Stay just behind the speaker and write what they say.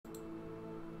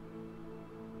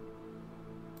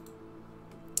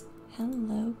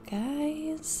Hello,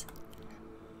 guys.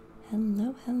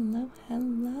 Hello, hello,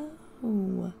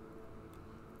 hello.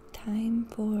 Time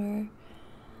for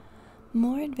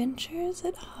more adventures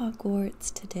at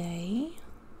Hogwarts today.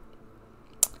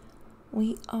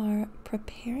 We are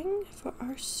preparing for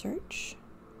our search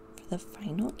for the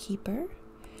final keeper.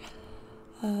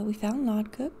 We found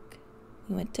Lodcook.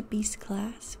 We went to Beast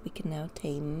class. We can now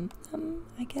tame them,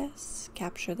 I guess.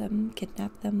 Capture them,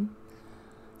 kidnap them,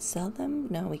 sell them.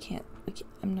 No, we can't.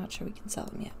 I'm not sure we can sell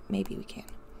them yet. Maybe we can.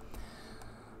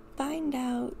 Find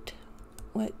out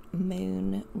what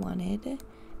Moon wanted.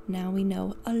 Now we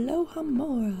know Aloha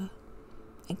Mora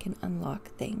and can unlock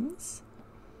things.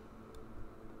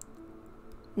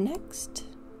 Next,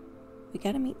 we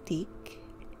gotta meet Deke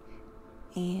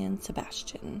and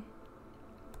Sebastian.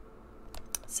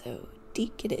 So,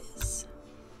 Deke it is.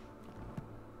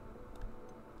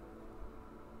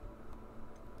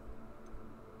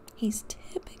 He's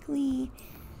typically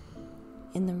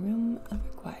in the room of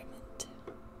requirement.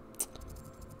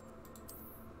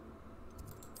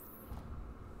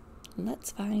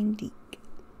 Let's find Deke.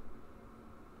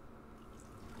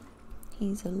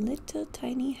 He's a little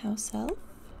tiny house elf,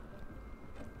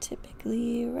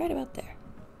 typically right about there.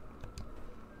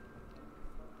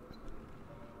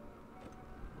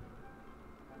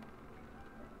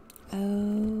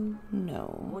 Oh no.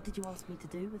 What did you ask me to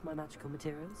do with my magical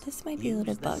materials? This might be a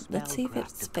little bugged. Let's see if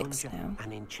it's fixed now.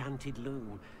 An enchanted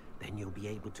loom. Then you'll be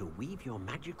able to weave your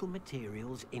magical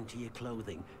materials into your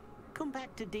clothing. Come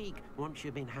back to Deke once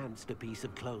you've enhanced a piece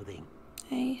of clothing.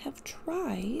 I have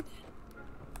tried.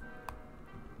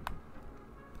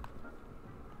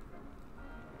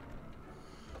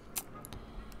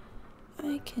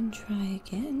 I can try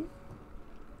again.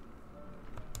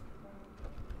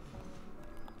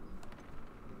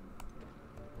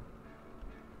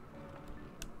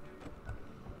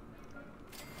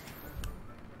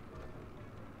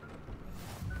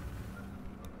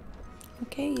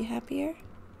 Okay, you happier?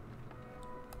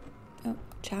 Oh,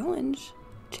 challenge.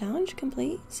 Challenge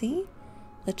complete. See?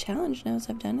 The challenge knows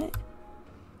I've done it.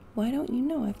 Why don't you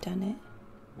know I've done it?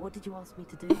 What did you ask me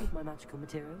to do with my magical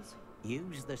materials?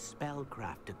 Use the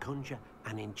spellcraft to conjure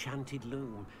an enchanted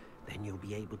loom. Then you'll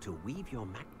be able to weave your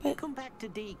But Come back to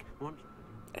Deke once...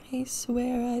 I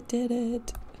swear I did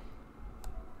it.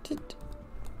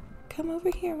 Come over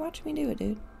here and watch me do it,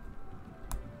 dude.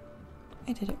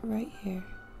 I did it right here.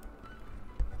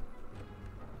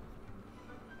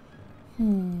 I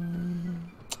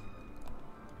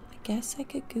guess I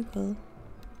could Google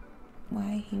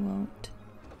why he won't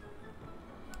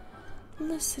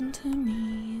listen to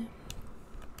me.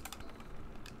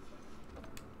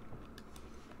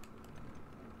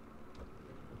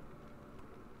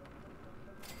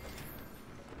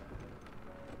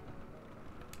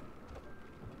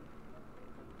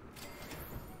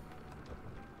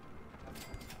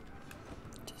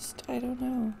 I don't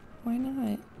know. Why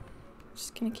not?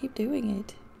 Just gonna keep doing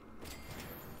it.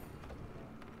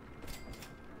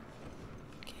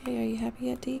 Okay, are you happy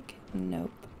yet, Deke?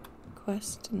 Nope.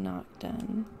 Quest not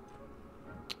done.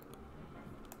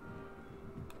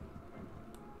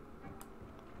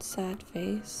 Sad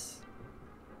face.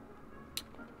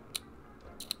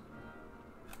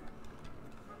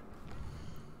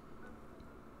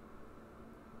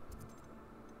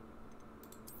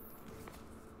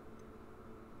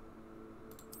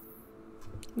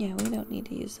 Yeah, we don't need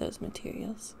to use those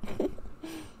materials.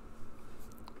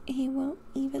 He won't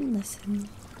even listen.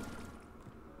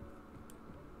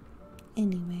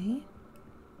 Anyway.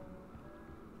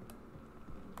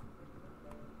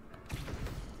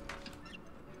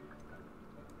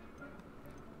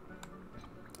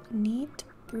 Need to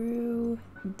brew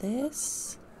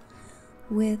this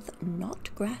with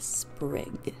knotgrass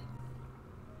sprig.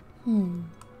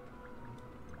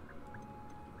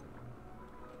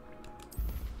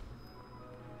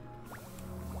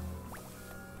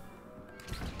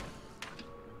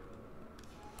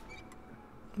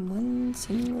 One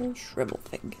single shrivel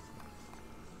fig.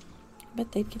 I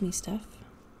bet they'd give me stuff.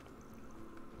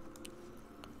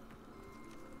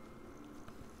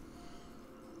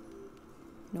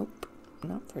 Nope,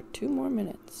 not for 2 more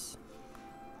minutes.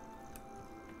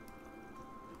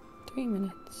 3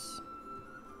 minutes.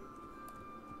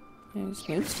 There's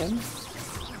Moonstone.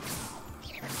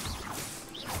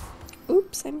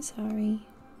 Oops, I'm sorry.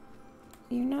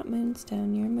 You're not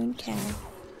Moonstone, you're Mooncalf.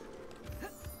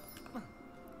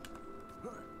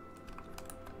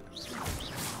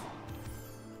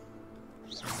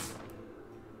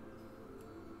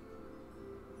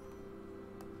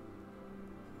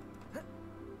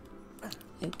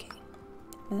 Okay.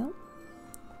 Well,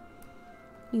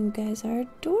 you guys are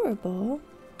adorable.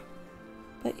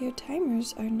 But your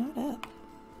timers are not up.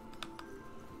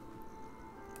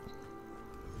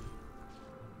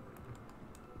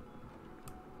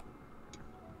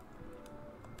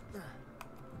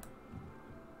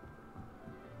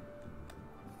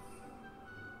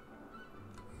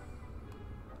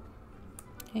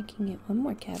 I can get one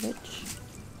more cabbage.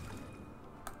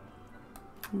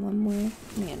 And one more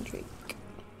mandrake.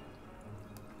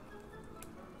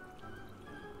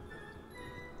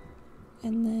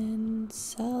 And then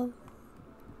sell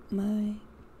my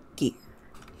gear.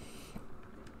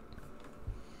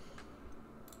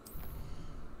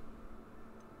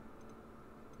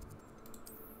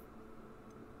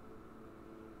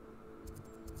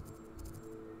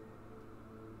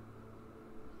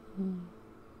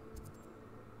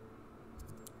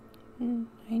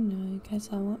 I know you guys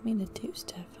all want me to do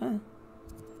stuff, huh?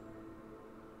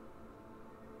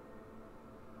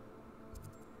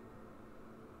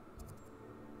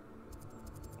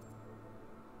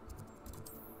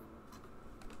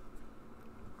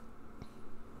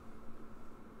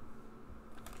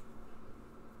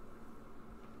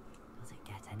 Does it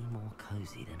get any more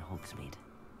cozy than Hogsmeade?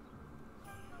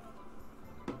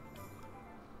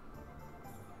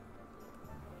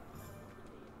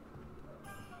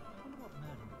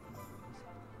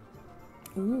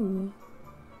 Ooh,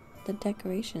 the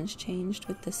decorations changed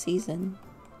with the season.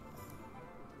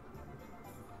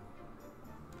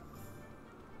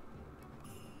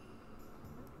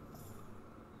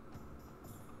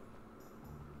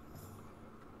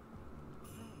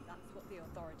 That's what the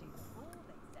authorities before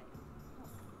they say.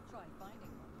 Try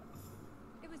finding one.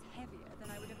 It was heavier than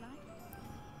I would have liked.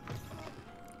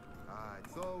 Ah,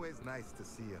 it's always nice to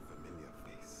see a familiar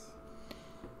face.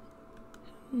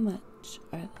 How much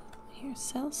are here?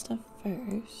 Sell stuff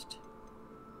first.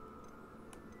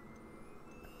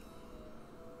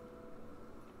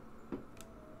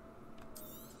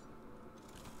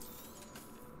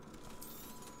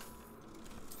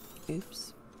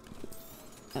 Oops.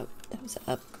 Oh, that was an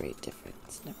upgrade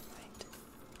difference. Never mind.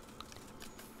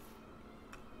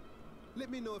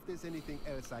 Let me know if there's anything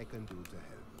else I can do to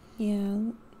help.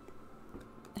 Yeah.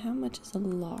 How much is a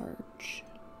large?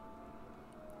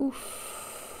 Oof.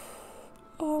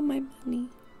 All my money.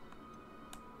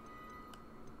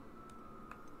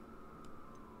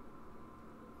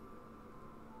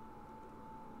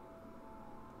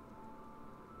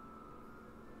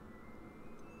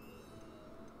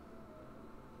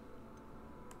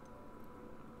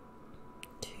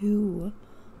 Two.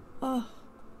 Oh,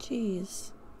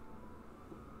 jeez.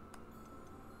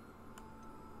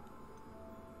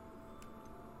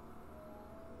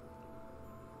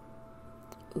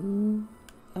 Ooh,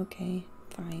 okay,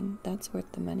 fine. That's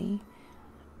worth the money.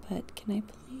 But can I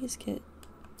please get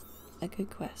a good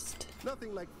quest?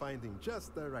 Nothing like finding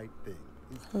just the right thing.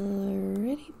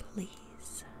 Pretty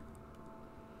please.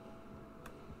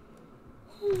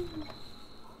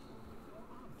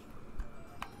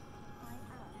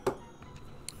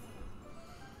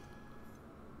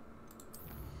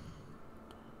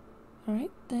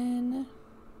 Alright then.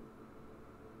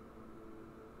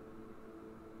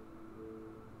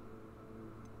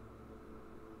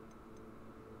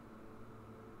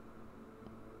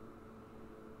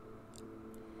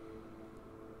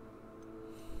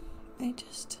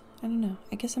 I don't know.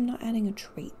 I guess I'm not adding a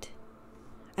trait.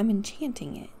 I'm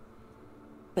enchanting it.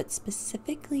 But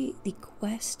specifically, the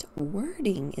quest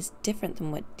wording is different than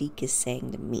what Deke is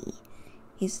saying to me.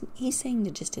 He's saying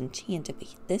to just enchant it,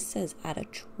 but this says add a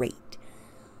trait.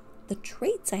 The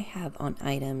traits I have on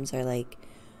items are like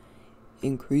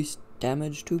increased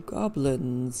damage to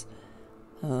goblins,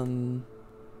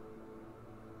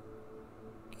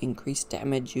 increased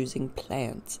damage using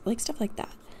plants, like stuff like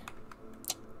that.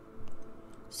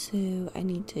 So I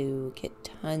need to get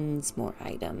tons more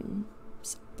items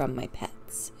from my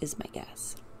pets, is my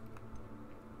guess.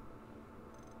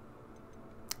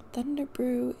 Thunder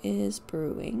Brew is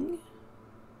brewing.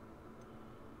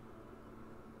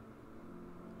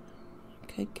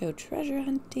 Could go treasure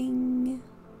hunting.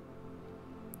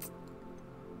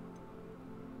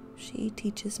 She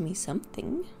teaches me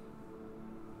something.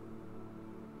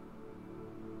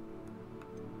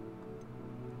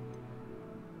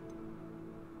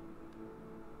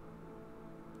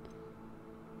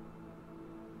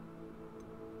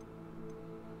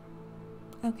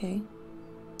 Okay.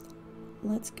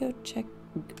 Let's go check.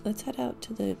 Let's head out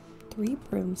to the 3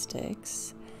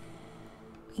 broomsticks.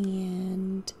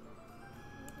 And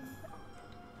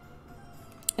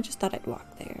I just thought I'd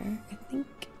walk there. I think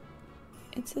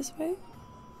it's this way.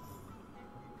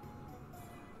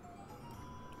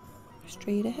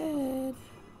 Straight ahead.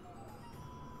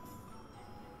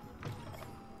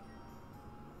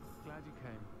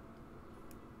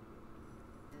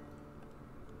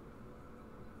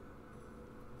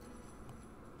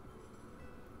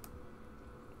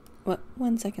 What?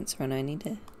 1 second, Serena. I need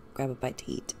to grab a bite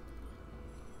to eat.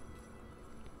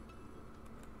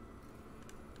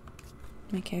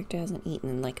 My character hasn't eaten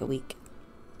in like a week.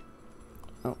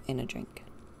 Oh, and a drink.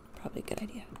 Probably a good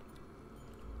idea.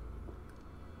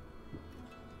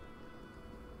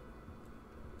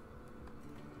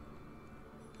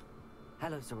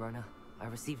 Hello, Serona. I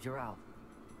received your owl.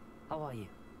 How are you?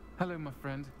 Hello, my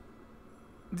friend.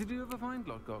 Did you ever find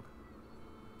Lodgok?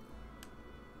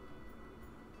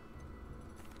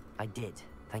 I did,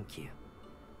 thank you.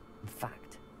 In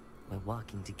fact, we're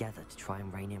working together to try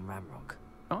and rein in Ramrock.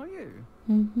 Are you?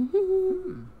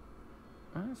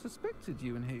 I suspected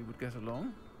you and he would get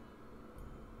along.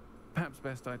 Perhaps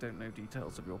best I don't know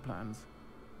details of your plans.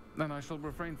 Then I shall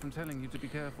refrain from telling you to be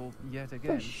careful yet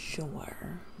again. For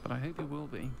sure. But I hope you will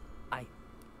be.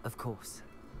 Of course.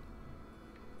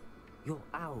 Your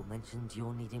owl mentioned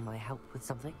you're needing my help with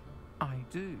something? I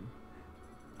do.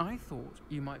 I thought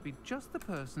you might be just the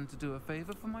person to do a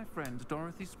favour for my friend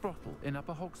Dorothy Sprottle in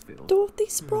Upper Hogsfield. Dorothy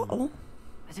Sprottle?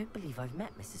 I don't believe I've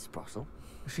met Mrs. Sprottle.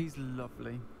 She's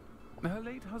lovely. Her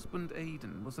late husband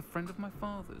Aidan was a friend of my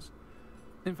father's.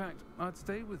 In fact, I'd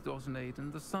stay with Dot and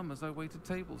Aidan the summers I waited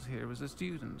tables here as a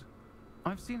student.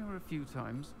 I've seen her a few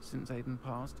times since Aidan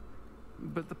passed,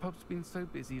 but the pub's been so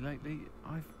busy lately,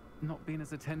 I've not been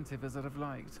as attentive as I'd have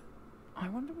liked. I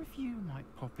wonder if you might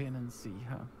pop in and see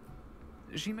her.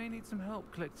 She may need some help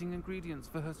collecting ingredients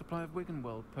for her supply of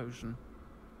Wiggenweld potion.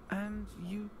 And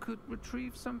you could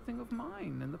retrieve something of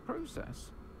mine in the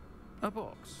process. A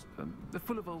box,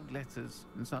 full of old letters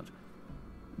and such.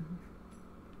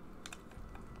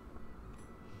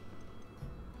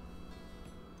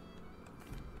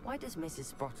 Why does Mrs.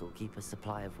 Sprottle keep a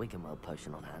supply of Wiggenweld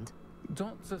potion on hand?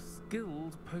 Dot's a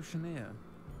skilled potioneer.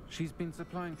 She's been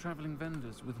supplying travelling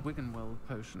vendors with Wiggenweld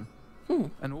potion.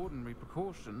 An ordinary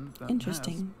precaution that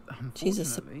Interesting. has, She's a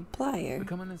unfortunately, supplier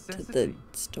become a to necessity.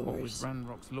 the What with stores.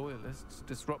 Ranrock's loyalists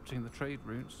disrupting the trade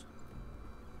routes.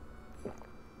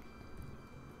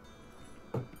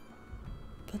 But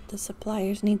the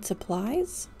suppliers need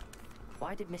supplies?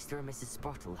 Why did Mr. and Mrs.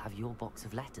 Sprottle have your box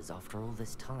of letters after all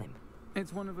this time?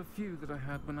 It's one of a few that I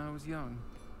had when I was young.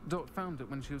 Dot found it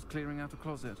when she was clearing out a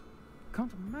closet.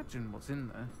 Can't imagine what's in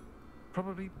there.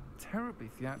 Probably terribly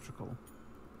theatrical.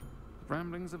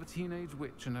 Ramblings of a teenage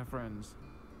witch and her friends.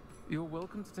 You're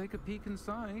welcome to take a peek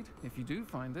inside, if you do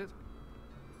find it.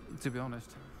 To be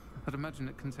honest, I'd imagine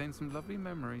it contains some lovely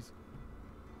memories.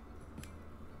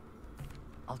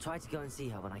 I'll try to go and see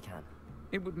her when I can.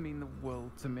 It would mean the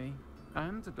world to me,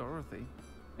 and to Dorothy.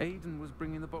 Aidan was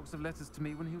bringing the box of letters to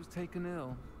me when he was taken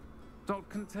ill. Dot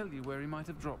can tell you where he might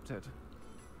have dropped it.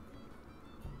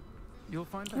 You'll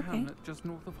find a hamlet just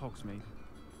north of Hogsmeade.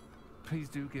 Please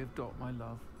do give Dot my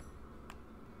love.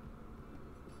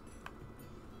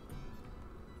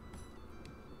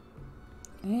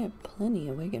 I have plenty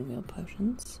of Wiggenweld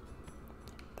potions.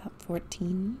 About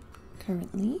 14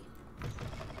 currently.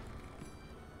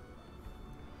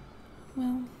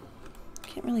 Well,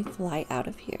 can't really fly out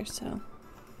of here, so.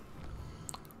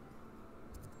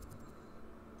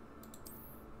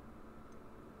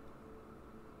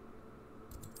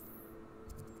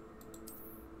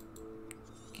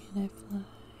 Can I fly?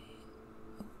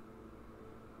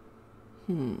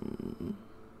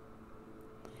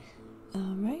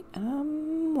 Alright,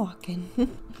 I'm walking.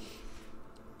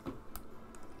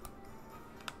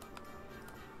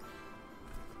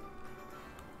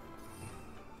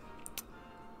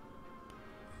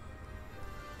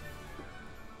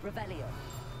 Revelio.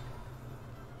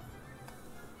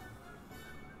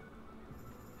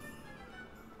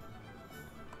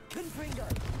 Confringo.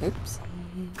 Oops.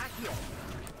 Accio.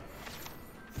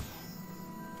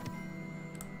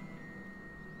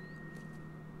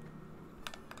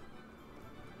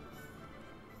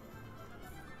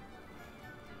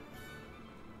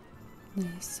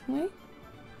 This way.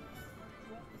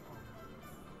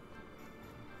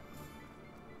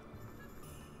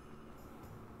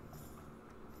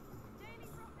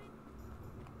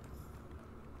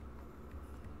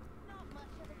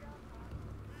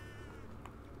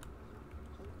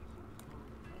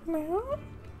 Meow.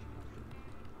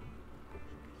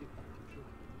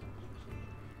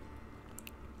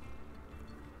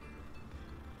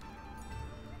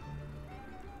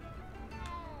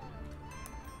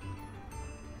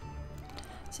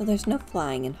 So there's no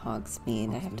flying in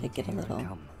Hogsmeade. I have to get a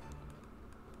little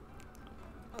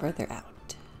further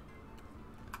out.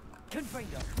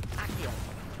 Confringo.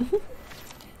 Accio.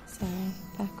 Sorry,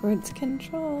 backwards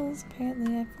controls.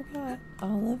 Apparently I forgot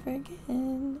all over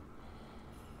again.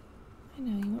 I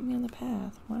know, you want me on the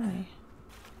path. Why?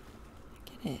 I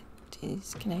get it.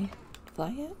 Jeez, can I fly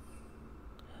yet?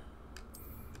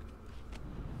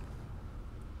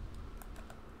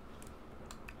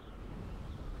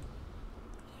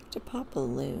 pop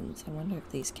balloons. I wonder if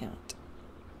these count.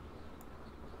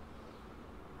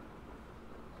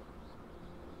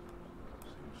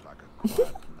 Seems like a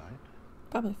quiet night.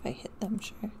 Probably if I hit them,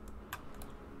 sure.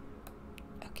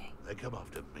 Okay. They come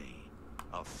after me.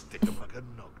 I'll stick 'em like a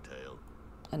nogtail.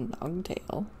 A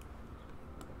nogtail?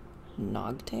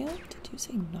 Nogtail? Did you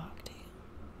say nogtail?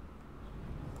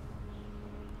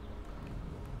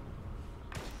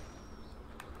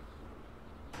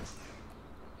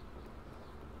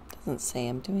 Doesn't say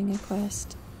I'm doing a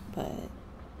quest, but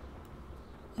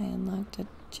I unlocked a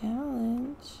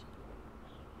challenge.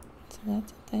 So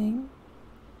that's a thing.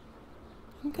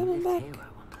 I'm coming back. Here,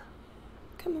 I wonder.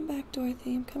 Coming back,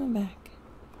 Dorothy. I'm coming back.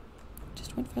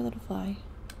 Just went for a little fly.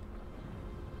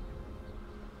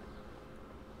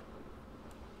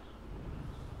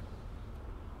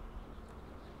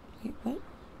 Wait, what?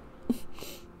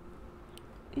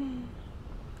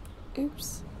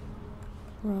 Oops.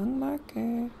 Wrong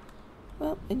marker.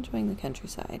 Well, enjoying the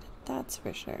countryside. That's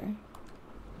for sure.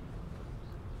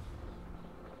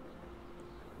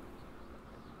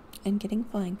 And getting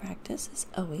flying practice is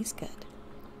always good.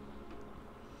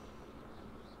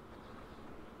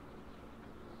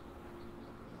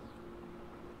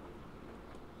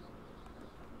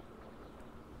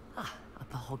 Ah,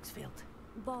 up a Hogsfield.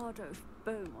 Bardolph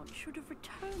Beaumont should have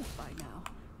returned by now.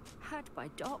 Had by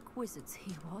dark wizards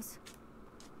he was.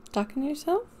 Talking to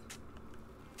yourself?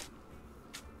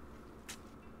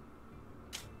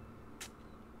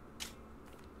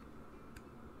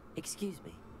 Excuse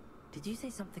me. Did you say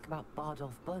something about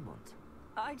Bardolph Beaumont?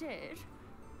 I did.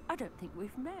 I don't think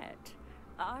we've met.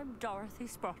 I'm Dorothy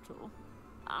Sprottle.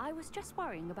 I was just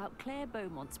worrying about Claire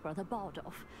Beaumont's brother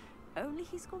Bardolph. Only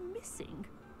he's gone missing.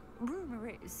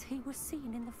 Rumor is he was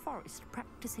seen in the forest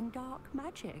practicing dark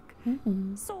magic.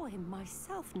 Saw him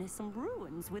myself near some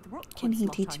ruins with Rookwood. Can he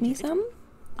teach me some?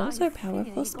 Those are powerful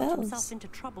He got spells. himself into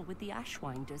trouble with the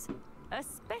Ashwinders,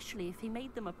 especially if he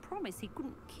made them a promise he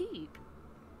couldn't keep.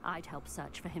 I'd help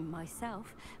search for him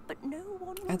myself, but no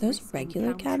one will Are those risk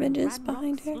regular encountering cabbages Ranrock's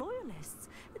behind her? Loyalists.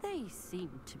 They seem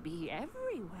to be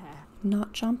everywhere.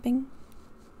 Not jumping.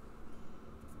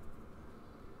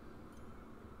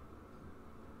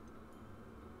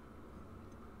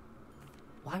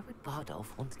 Why would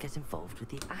Bardolph want to get involved with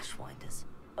the Ashwinders?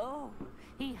 Oh,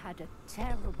 he had a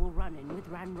terrible run-in with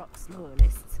Ranrock's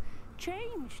Loyalists.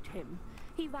 Changed him.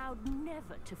 He vowed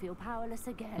never to feel powerless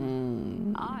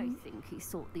again. I think he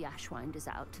sought the Ashwinders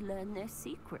out to learn their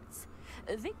secrets.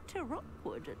 Victor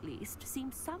Rookwood, at least,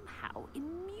 seems somehow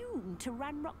immune to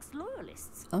Ranrock's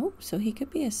Loyalists. Oh, so he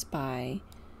could be a spy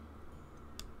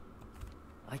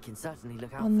I can certainly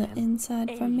look out on for the him. inside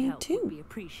Any from me help would too. be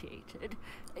appreciated.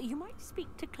 You might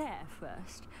speak to Claire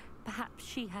first. Perhaps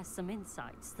she has some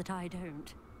insights that I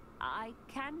don't. I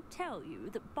can tell you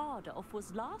that Bardolph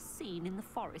was last seen in the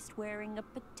forest wearing a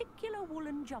particular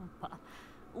woolen jumper,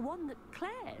 one that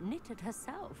Claire knitted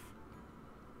herself.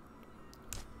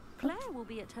 Claire will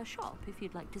be at her shop if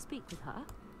you'd like to speak with her.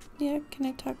 Yeah, can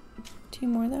I talk to you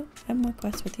more though? I have more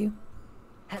quests with you.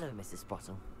 Hello, Mrs.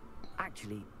 Sprottle.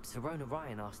 Actually, Serona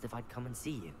Ryan asked if I'd come and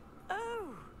see you.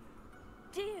 Oh,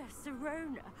 dear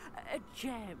Serona, a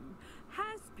gem.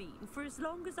 Has been for as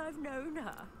long as I've known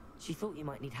her. She thought you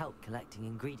might need help collecting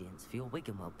ingredients for your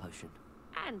Wiggenweld potion.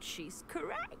 And she's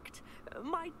correct.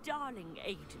 My darling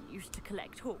Aiden used to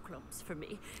collect Horklumps for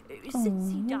me.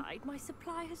 Since he died, my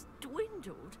supply has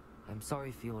dwindled. I'm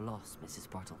sorry for your loss, Mrs.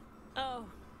 Sprottle. Oh,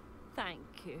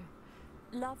 thank you.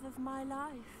 Love of my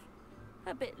life.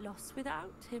 A bit lost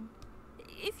without him.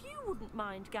 If you wouldn't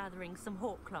mind gathering some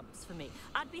Horklumps for me,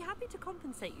 I'd be happy to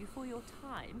compensate you for your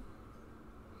time.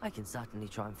 I can certainly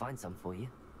try and find some for you.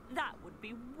 That would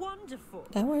be wonderful.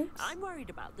 That works. I'm worried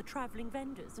about the travelling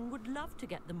vendors and would love to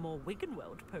get them more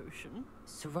Wiggenweld potion.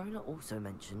 Serona also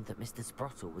mentioned that Mr.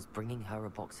 Sprottle was bringing her a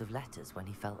box of letters when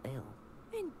he fell ill.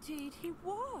 Indeed he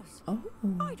was. Oh.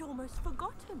 I'd almost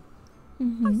forgotten.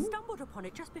 Mm-hmm. I stumbled upon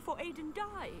it just before Aiden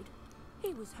died.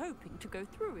 He was hoping to go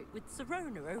through it with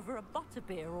Serona over a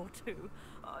butterbeer or two.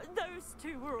 Those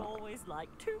two were always like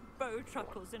two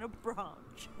bowtruckles in a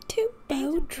branch. Two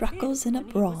bowtruckles in a He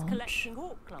was branch. collecting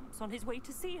Horklumps on his way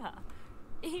to see her.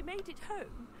 He made it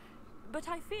home, but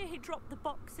I fear he dropped the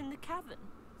box in the cavern.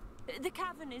 The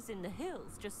cavern is in the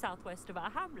hills just southwest of our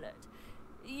hamlet.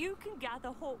 You can gather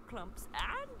Horklumps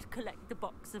and collect the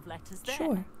box of letters there.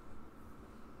 Sure.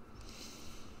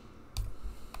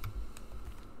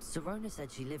 Serona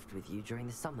said she lived with you during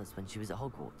the summers when she was at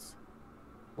Hogwarts.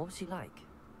 What was she like?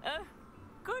 Oh,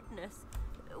 goodness.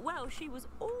 Well, she was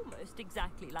almost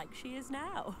exactly like she is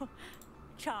now.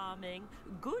 Charming,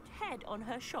 good head on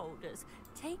her shoulders,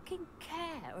 taking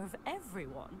care of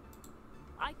everyone.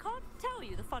 I can't tell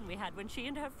you the fun we had when she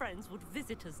and her friends would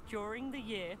visit us during the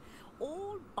year,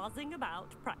 all buzzing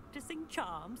about, practicing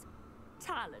charms.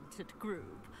 Talented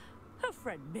group. Her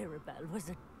friend Mirabelle was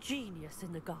a genius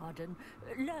in the garden.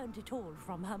 Learned it all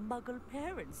from her muggle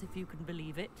parents, if you can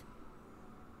believe it.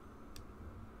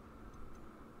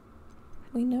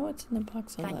 We know it's in the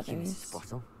box of Thank you, letters. Mrs.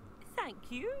 Sprottle. Thank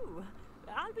you.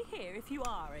 I'll be here if you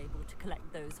are able to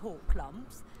collect those hawk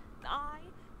lumps. I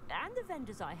and the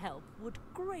vendors I help would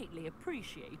greatly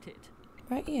appreciate it.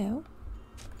 Right, you.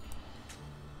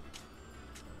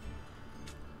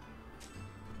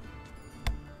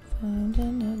 Found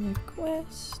another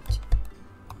quest.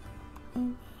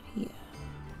 Over here.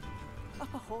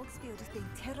 Upper Hogsfield is being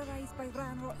terrorised by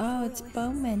Ranrock. Oh, it's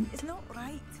Bowman. It's not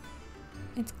right.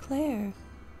 It's Claire.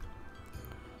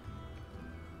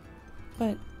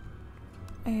 But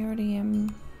I already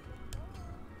am.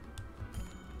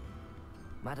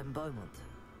 Madame Beaumont,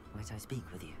 might I speak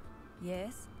with you?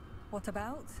 Yes? What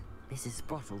about? Mrs.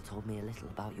 Sprottle told me a little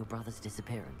about your brother's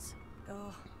disappearance.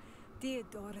 Oh, dear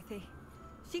Dorothy.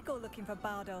 She'd go looking for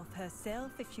Bardolph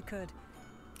herself if she could.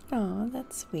 Oh,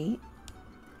 that's sweet.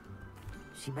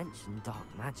 She mentioned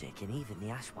dark magic and even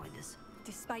the Ashwinders.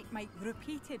 Despite my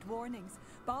repeated warnings,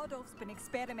 Bardolph's been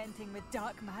experimenting with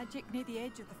dark magic near the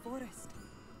edge of the forest.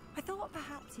 I thought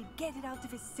perhaps he'd get it out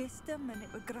of his system and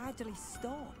it would gradually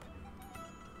stop.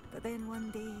 But then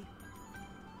one day,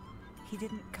 he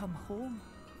didn't come home.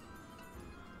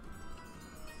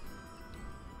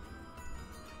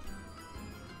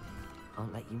 I'll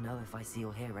let you know if I see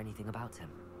or hear anything about him.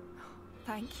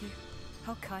 Thank you.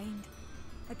 How kind.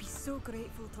 I'd be so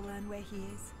grateful to learn where he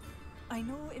is. I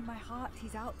know in my heart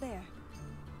he's out there.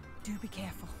 Do be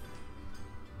careful.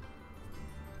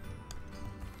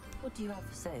 What do you have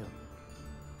for sale?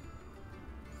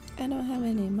 I don't have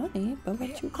any money, but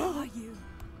what you Where are got? you?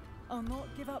 I'll not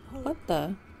give up hope. What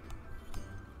the?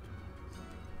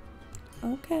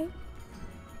 Okay.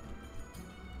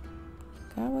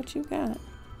 Got what you got.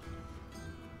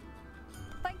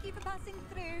 Thank you for passing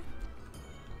through.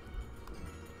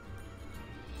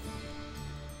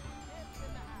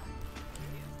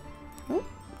 Oh,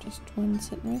 just one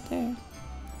sitting right there.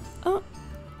 Oh,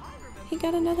 he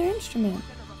got another instrument.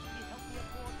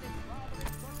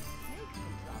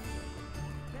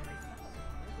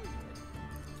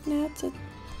 Now it's a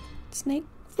snake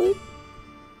flute.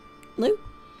 Lute.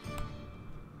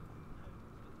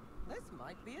 This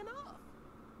might be enough.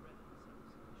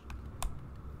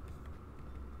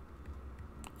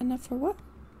 Enough for what?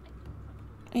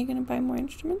 Are you gonna buy more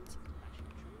instruments?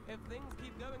 If things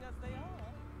keep going as they are,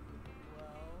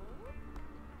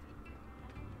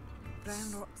 well...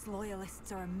 Ranrock's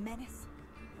loyalists are a menace.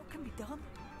 What can be done?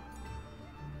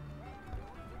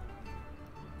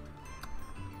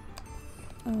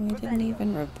 Oh, I didn't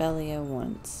even Revelio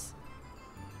once.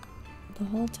 The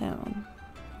whole town.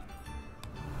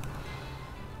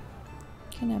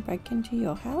 Can I break into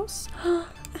your house? I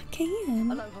can.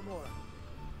 Hello, Hamora.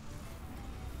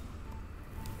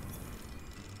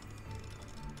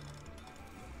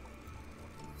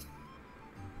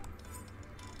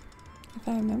 If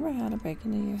I remember how to break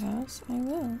into your house, I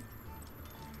will.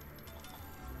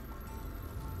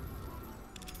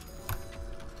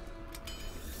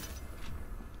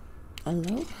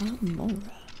 Aloha Mora.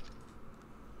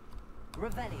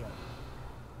 Revelio.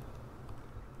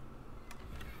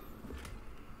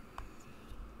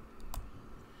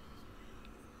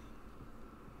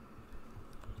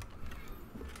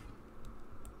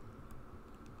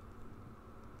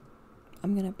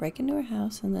 I'm gonna break into her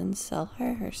house and then sell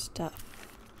her her stuff.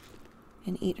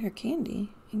 And eat her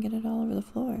candy and get it all over the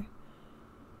floor.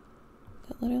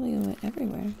 That literally went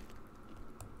everywhere.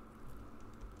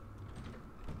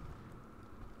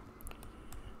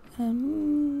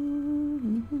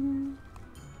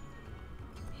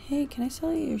 Hey, can I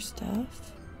sell you your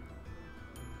stuff?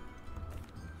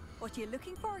 What are you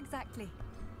looking for exactly?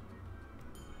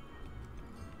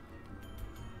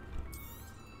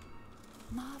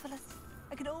 Marvelous.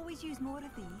 I could always use more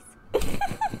of these.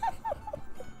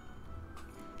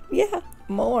 Yeah,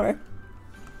 more.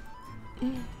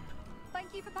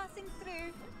 Thank you for passing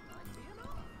through.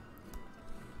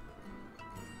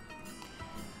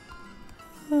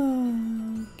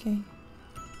 Okay.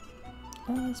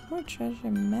 Oh, there's more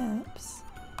treasure maps.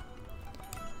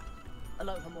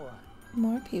 Hello, Hamora.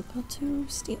 More people to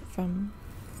steal from.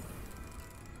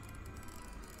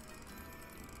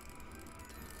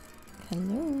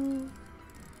 Hello.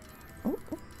 Oh,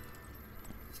 oh.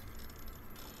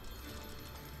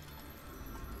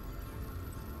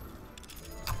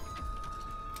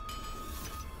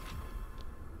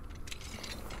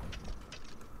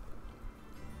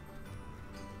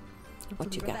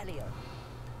 What you got?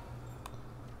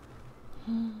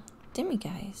 Dimmy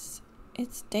guys,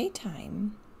 it's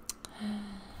daytime.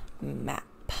 Map.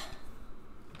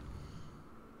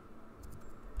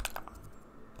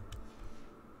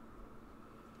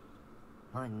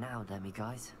 Mine now, Demi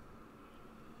guys.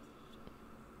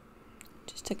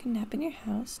 Just took a nap in your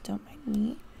house. Don't mind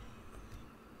me.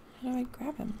 How do I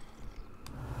grab him?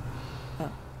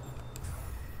 Oh.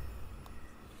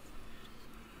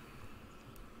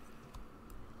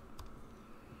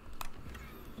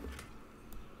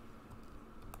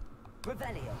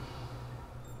 Revelio.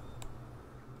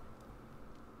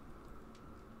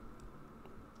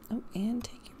 Oh, and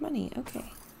take your money.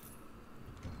 Okay.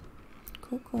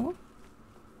 Cool, cool.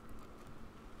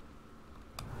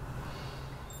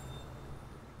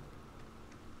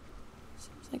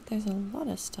 Seems like there's a lot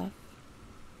of stuff.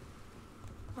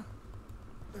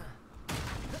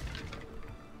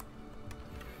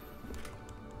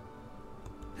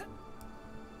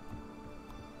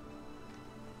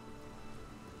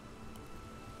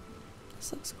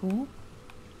 This looks cool.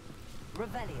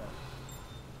 Revelio.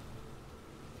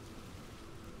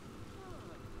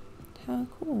 How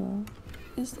cool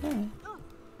is that? Are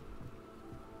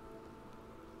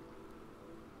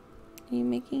you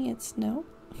making it snow?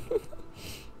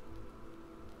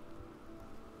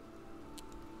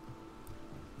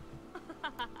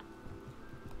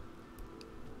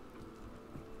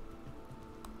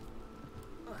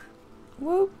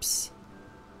 Whoops.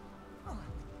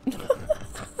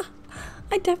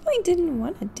 I definitely didn't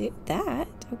want to do that,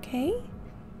 okay?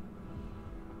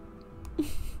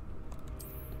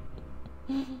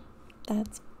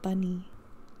 That's funny.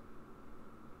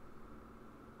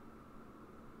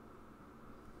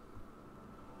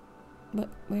 But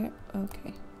where?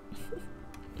 Okay.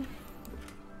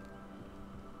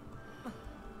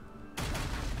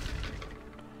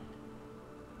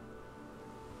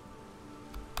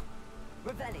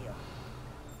 Revelio.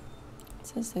 It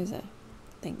says there's a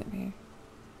thing over here.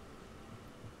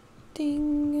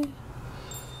 Ding.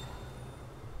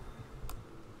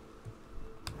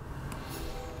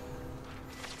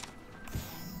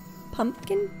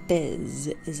 Pumpkin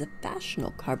Fizz is a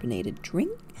fashionable carbonated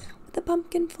drink with a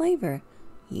pumpkin flavor.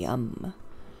 Yum.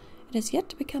 It has yet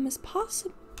to become as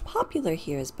popular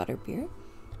here as butterbeer,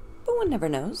 but one never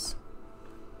knows.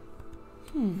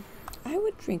 I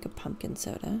would drink a pumpkin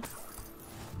soda.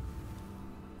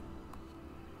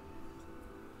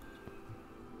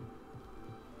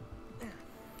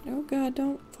 Oh god,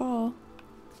 don't fall.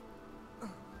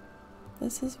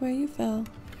 This is where you fell.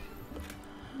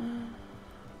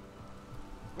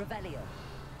 Revelio.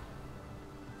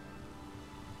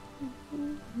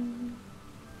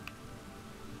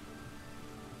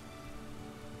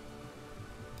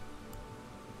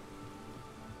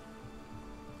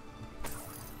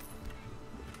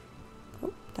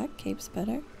 Oh, that cape's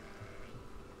better.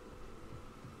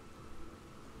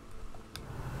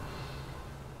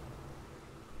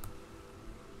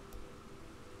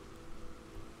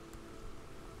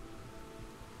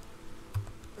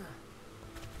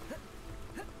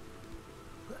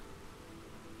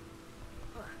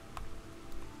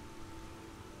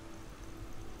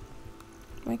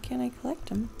 Why can't I collect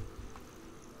them?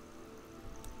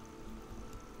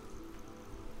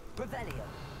 Revelio.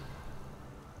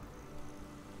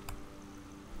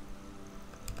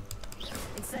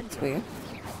 That's weird.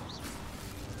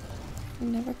 I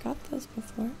never got those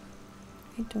before.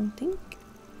 I don't think.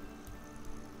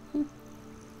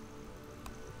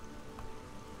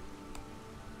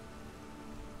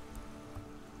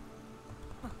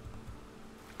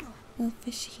 Little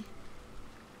fishy.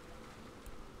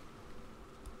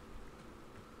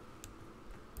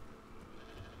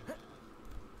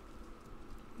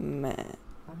 Meh.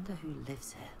 Wonder who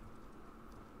lives here.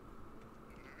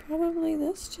 Probably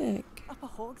this chick. Upper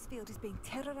Hogsfield is being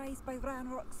terrorised by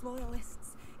Ranrock's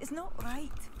loyalists. It's not right.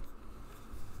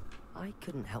 I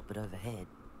couldn't help but overhear.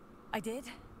 I did.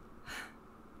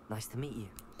 Nice to meet you.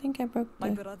 I think I broke My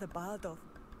the... brother Bardolph.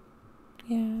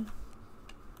 Yeah.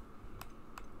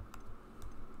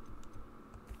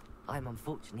 I'm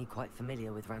unfortunately quite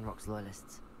familiar with Ranrock's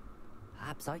loyalists.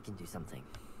 Perhaps I can do something.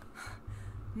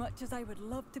 Much as I would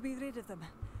love to be rid of them,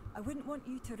 I wouldn't want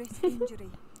you to risk injury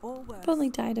or worse. I've only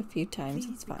died a few times.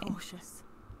 Please It's be fine. cautious.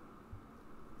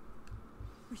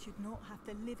 We should not have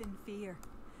to live in fear.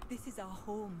 This is our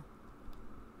home.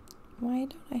 Why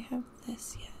don't I have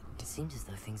this yet? It seems as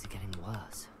though things are getting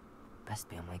worse. Best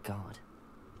be on my guard.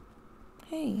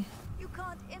 Hey. You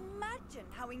can't imagine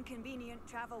how inconvenient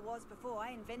travel was before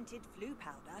I invented flu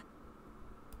powder.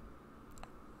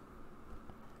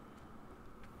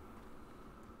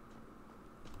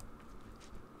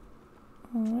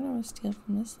 want to steal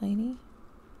from this lady.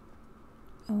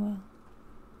 Oh well.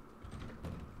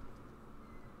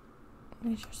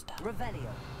 Where's your stuff?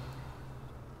 Revelio.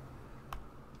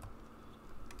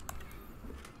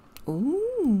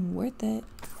 Ooh, worth it.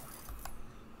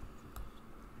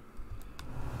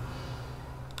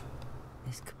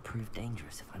 This could prove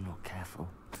dangerous if I'm not careful.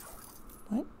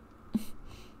 What?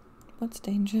 What's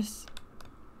dangerous?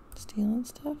 Stealing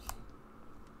stuff?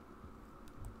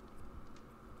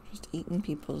 Just eating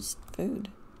people's food.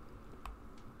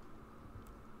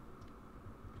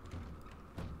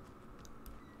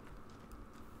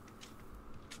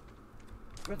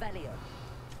 Revelio.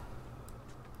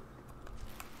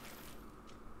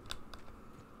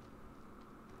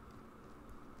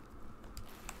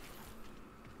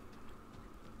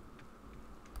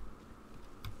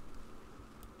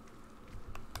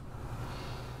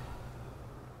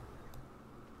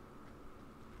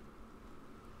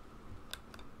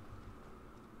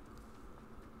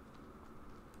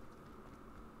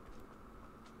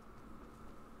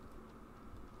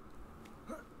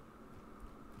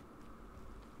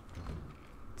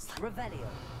 Revelio.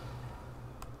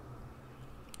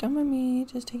 Don't mind me,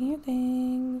 just taking your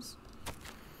things.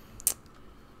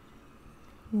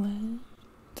 What?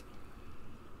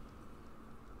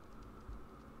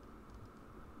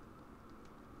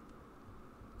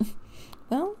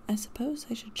 Well, I suppose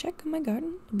I should check on my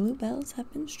garden. The bluebells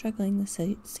have been struggling this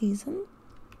season.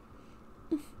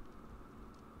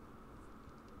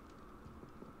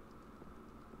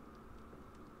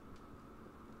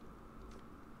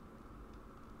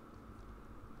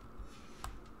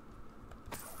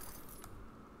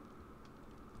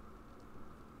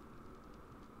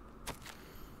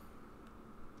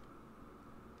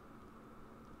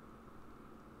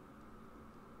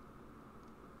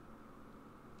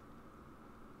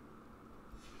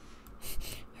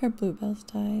 Her bluebells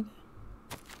died.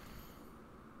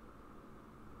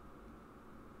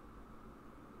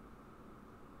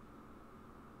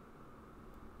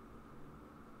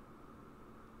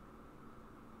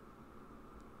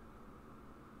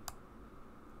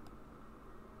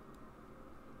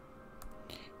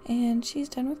 And she's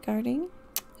done with guarding.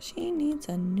 She needs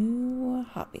a new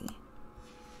hobby.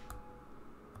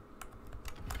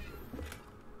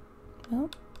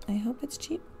 Well, I hope it's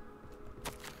cheap.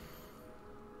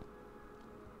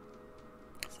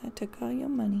 I took all your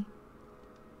money.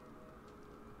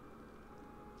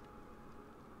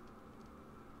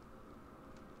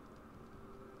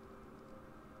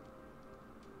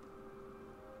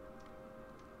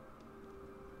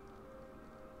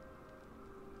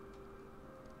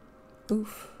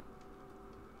 Oof.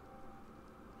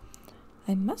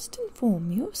 I must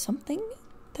inform you of something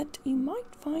that you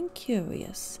might find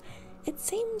curious. It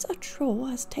seems a troll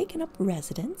has taken up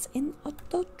residence in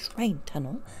the train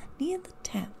tunnel near the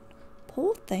town.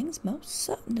 Poor thing's most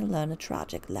certain to learn a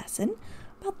tragic lesson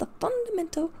about the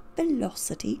fundamental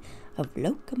velocity of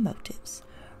locomotives.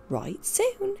 Right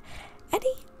soon,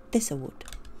 Eddie Thistlewood.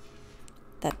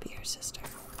 That'd be her sister.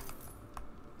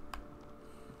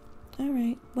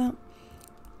 Alright, well,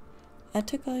 I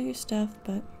took all your stuff,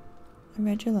 but I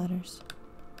read your letters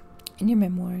and your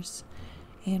memoirs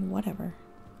and whatever.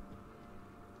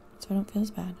 So I don't feel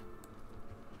as bad.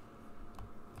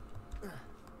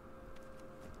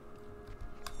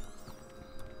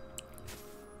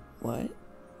 What?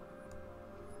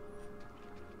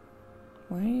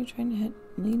 Why are you trying to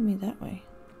lead me that way?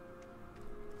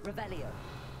 Revelio.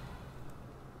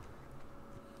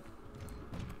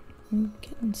 I'm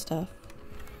getting stuff.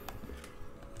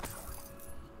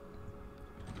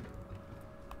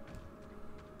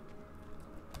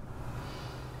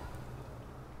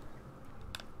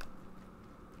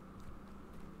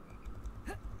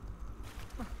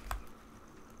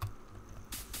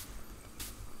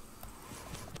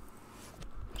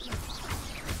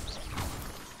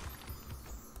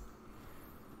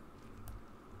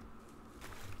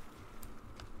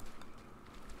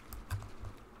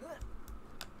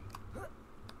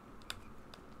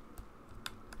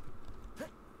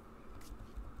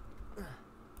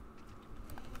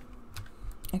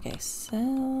 Okay,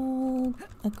 sell,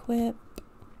 equip,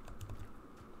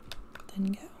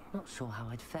 then go. Not sure how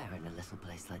I'd fare in a little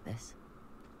place like this.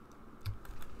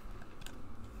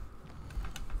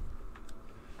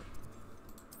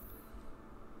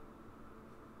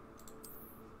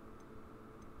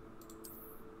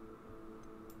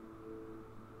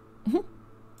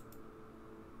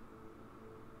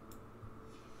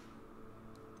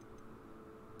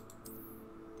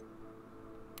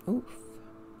 Oof.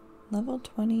 Level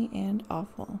 20 and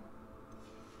awful.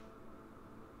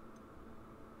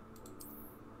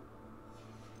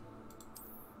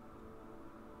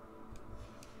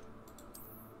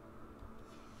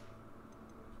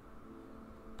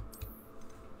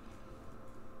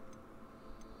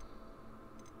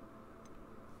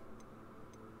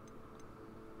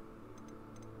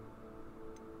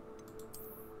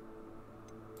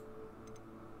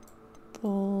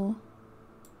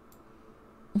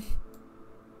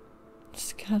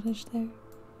 cottage there.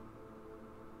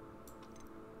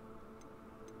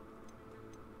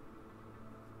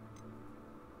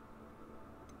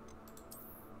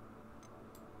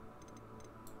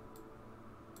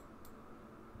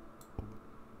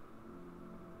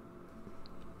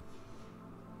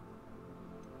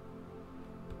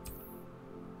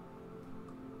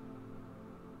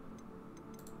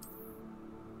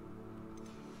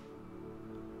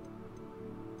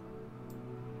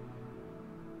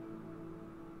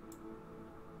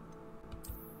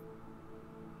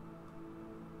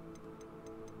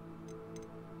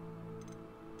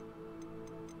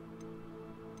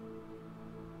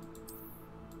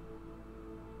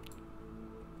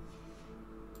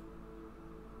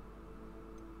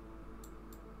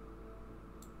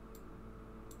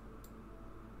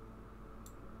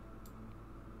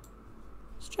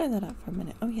 Let's try that out for a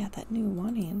minute. Oh yeah, that new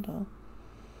wand handle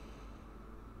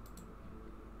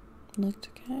looked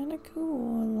kind of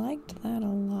cool. I liked that a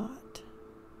lot.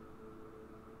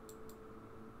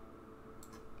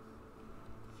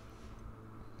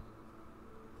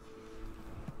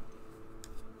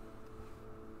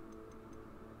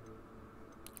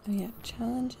 Oh yeah,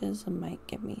 challenges might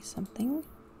give me something.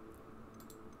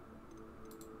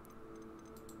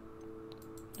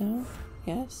 No?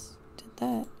 Yes? Did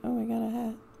that. Oh, I got a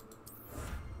hat.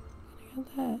 I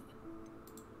got that.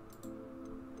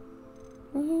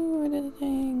 Woohoo, I did a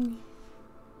thing.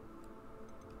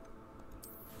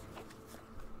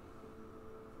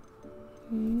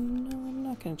 No, I'm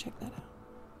not gonna check that out.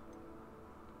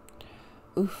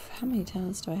 Oof, how many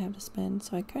talents do I have to spend?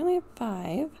 So I currently have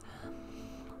 5.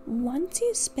 Once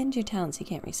you spend your talents, you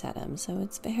can't reset them, so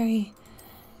it's very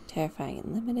terrifying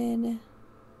and limited.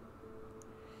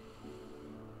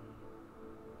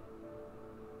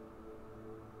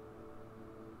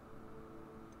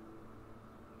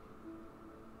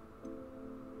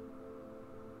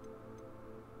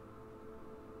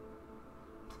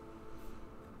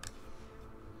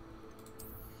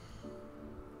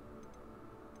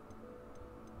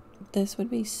 This would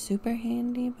be super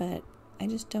handy, but I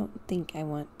just don't think I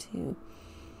want to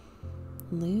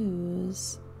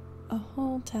lose a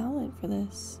whole talent for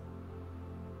this.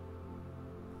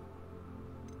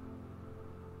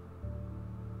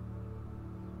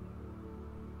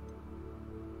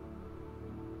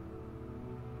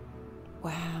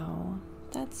 Wow,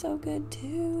 that's so good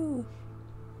too.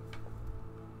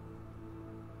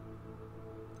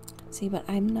 See, but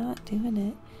I'm not doing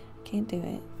it. Can't do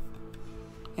it.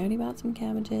 I already bought some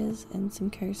cabbages and some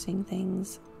cursing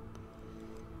things.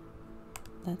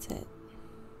 That's it.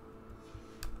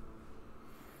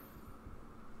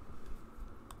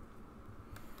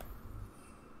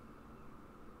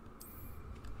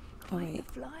 Oh wait.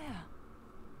 Flyer.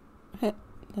 That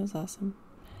was awesome.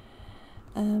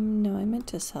 No, I meant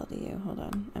to sell to you. Hold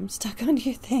on. I'm stuck on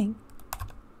your thing.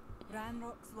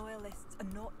 Ranrock's loyalists are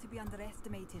not to be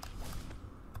underestimated.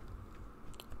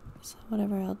 So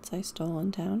whatever else I stole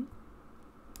in town.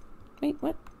 Wait,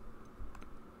 what?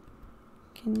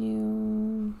 Can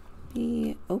you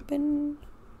be open?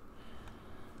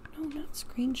 No, not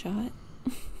screenshot.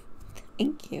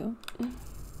 Thank you.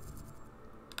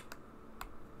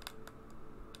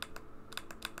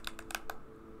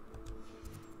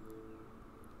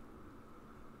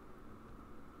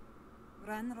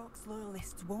 Ranrock's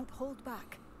loyalists won't hold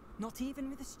back, not even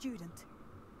with a student.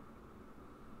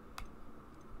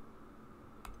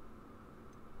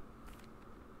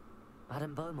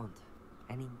 Madame Beaumont,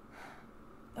 any...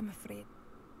 I'm afraid.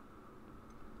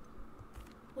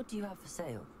 What do you have for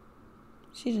sale?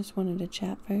 She just wanted to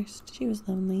chat first. She was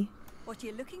lonely. What are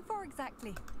you looking for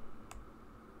exactly?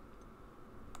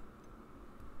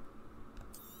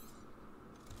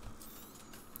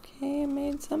 Okay, I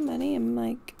made some money. I'm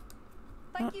like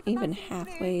not even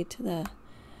halfway to the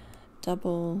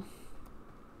double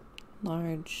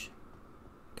large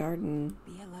garden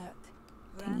Be alert.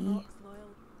 thingy. Ranrock's loyal.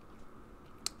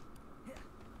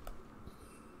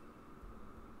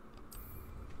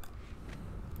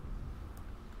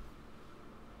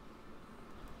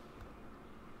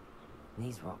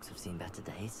 These rocks have seen better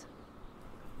days.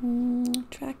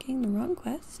 Tracking the wrong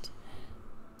quest.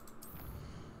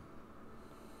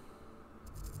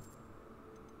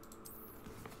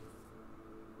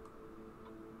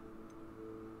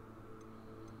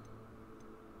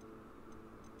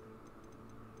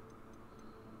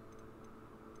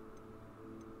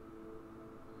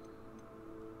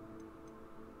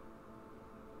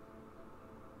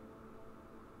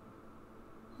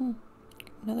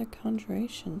 Another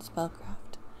conjuration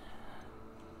spellcraft.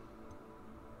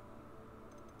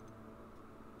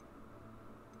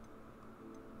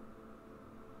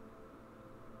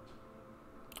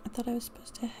 thought I was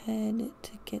supposed to head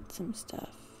to get some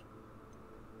stuff.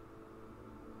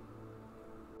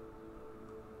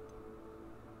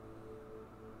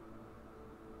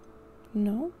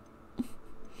 No?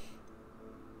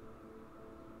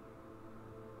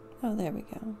 Oh, there we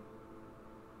go.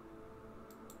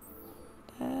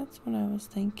 That's what I was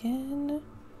thinking.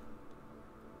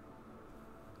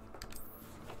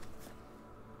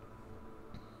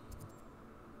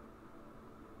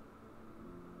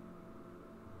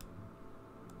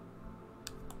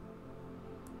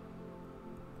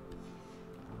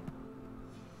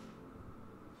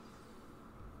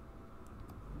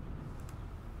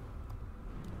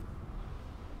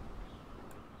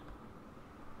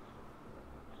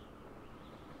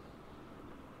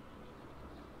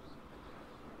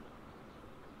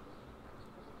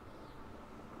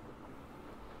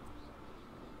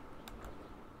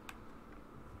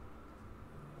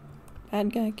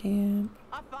 Bad guy camp.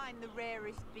 I find the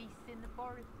rarest beasts in the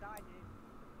forest, I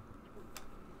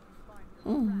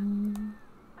do.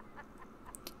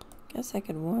 Guess I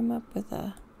could warm up with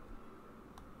a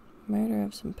murder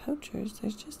of some poachers.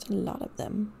 There's just a lot of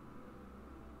them.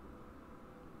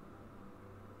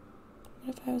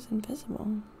 What if I was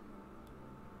invisible?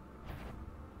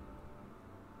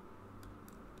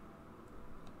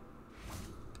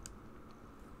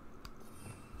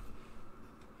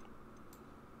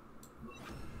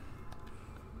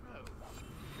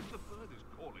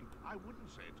 I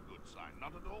wouldn't say it's a good sign,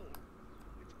 not at all.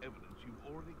 It's evidence you've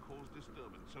already caused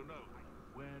disturbance, so no.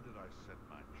 Where did I set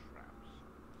my traps? Is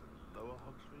it Lower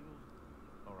Hogsfield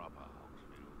or Upper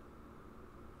Hogsfield?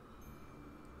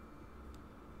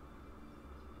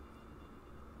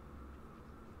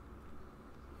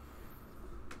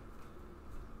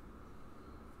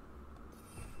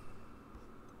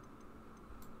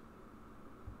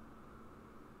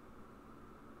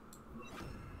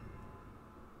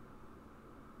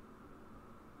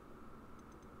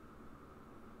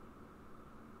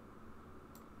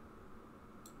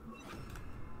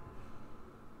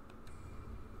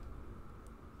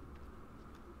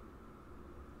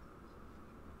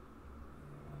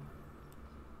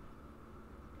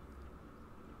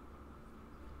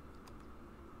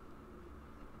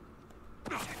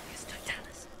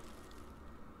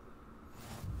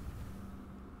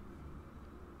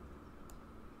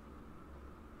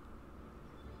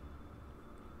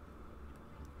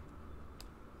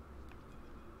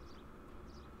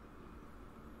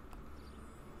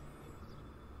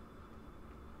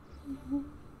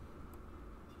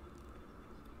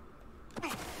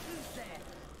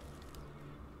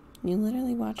 You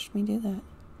literally watched me do that. I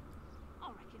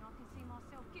reckon I can see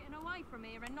myself getting away from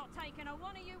here and not taking a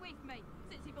one of you with me,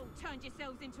 since you've all turned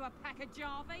yourselves into a pack of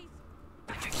Jarvies.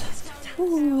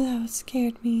 Ooh, that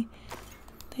scared me.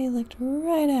 They looked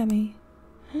right at me.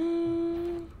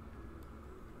 Did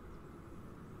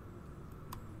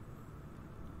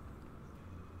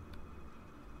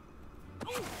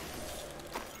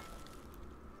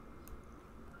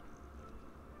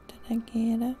I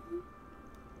get him?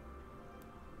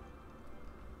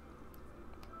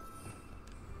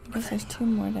 I guess there's two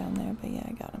more down there, but yeah,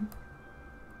 I got him.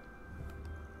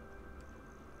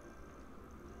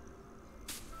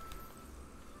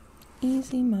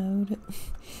 Easy mode.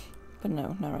 But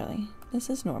no, not really. This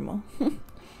is normal.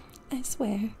 I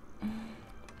swear.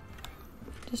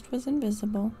 Just was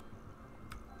invisible.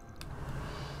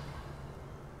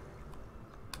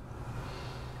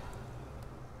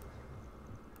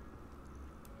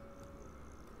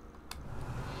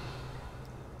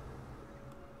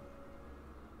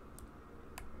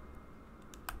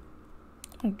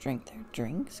 Don't drink their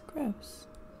drinks. Gross.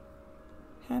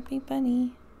 Happy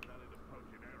bunny.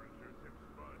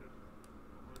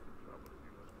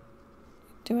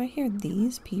 Do I hear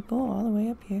these people all the way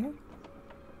up here?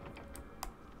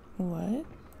 What?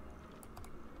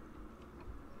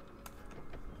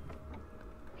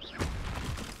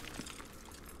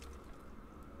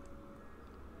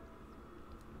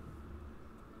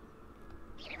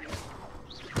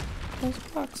 Those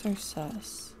rocks are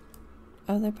sus.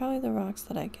 Oh, they're probably the rocks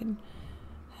that I could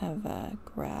have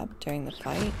grabbed during the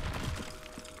fight.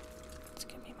 It's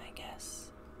gonna be my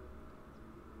guess.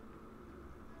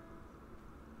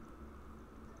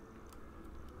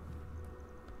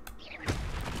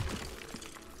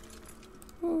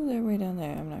 Oh, they're way down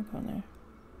there. I'm not going there.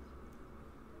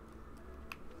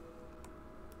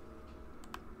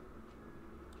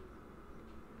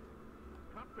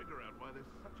 Can't figure out why there's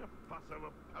such a fuss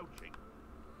over poaching.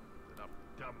 There's enough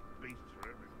dumb beasts for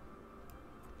everyone.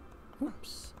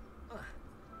 Oops.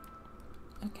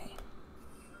 Okay.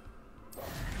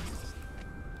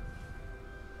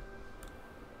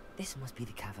 This must be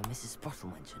the cavern Mrs.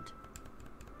 Sprottle mentioned.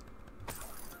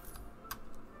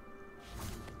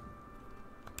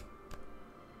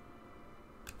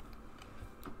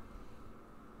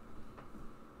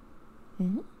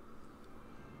 Mm-hmm.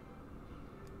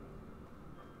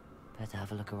 Better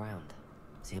have a look around.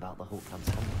 See about the Hawk Lump's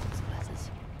handbooks and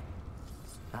letters.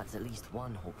 That's at least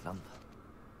one Hawk Lump.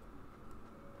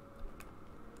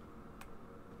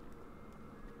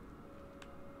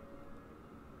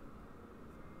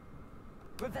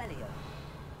 Revelio.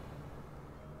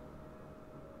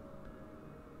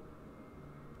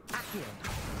 Accio.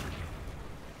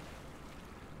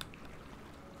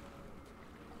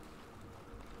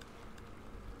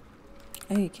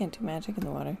 Oh, you can't do magic in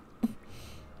the water.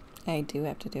 I do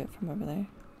have to do it from over there.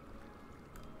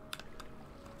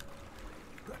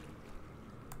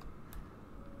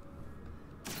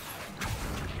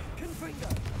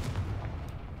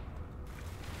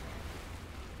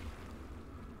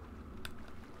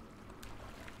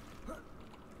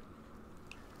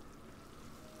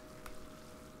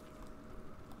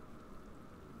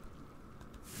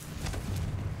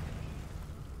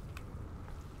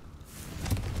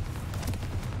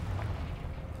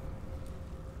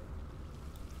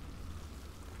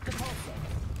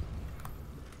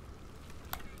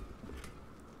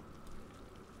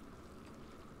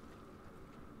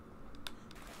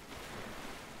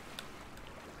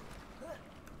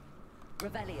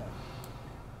 Revelio.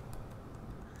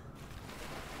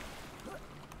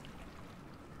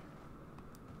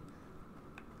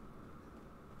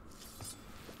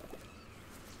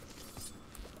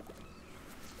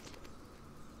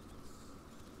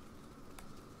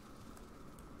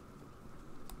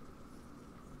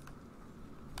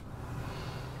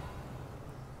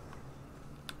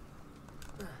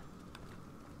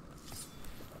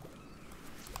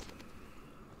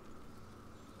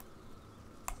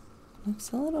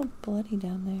 Looks a little bloody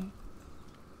down there.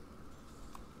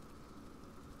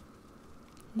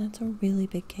 That's a really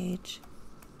big cage.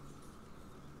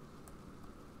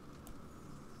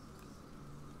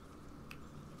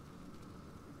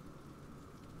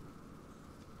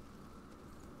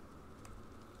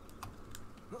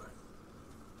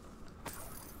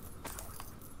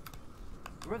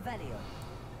 Revelio.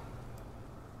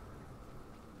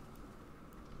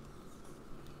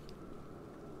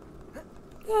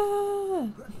 Ah!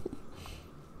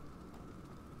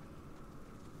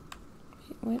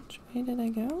 Which way did I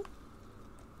go?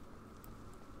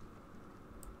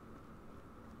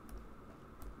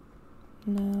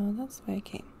 No, that's the way I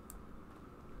came.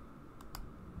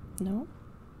 No?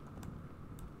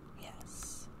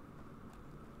 Yes.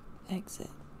 Exit.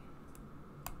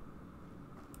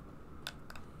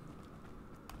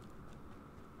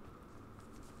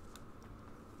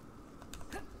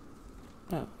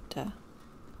 Oh, duh.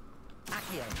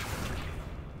 Accio.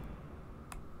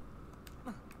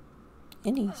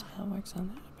 Any spell works on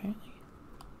that, apparently.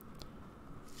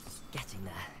 Getting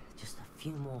there. Just a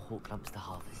few more Hawk Lumps to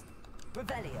harvest.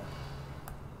 Revelio.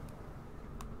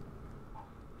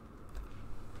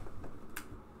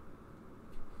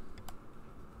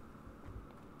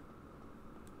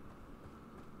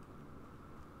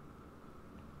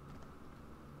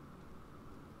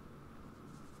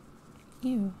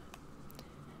 Ew.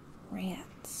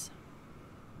 Rats.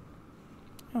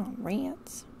 Oh,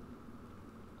 rats.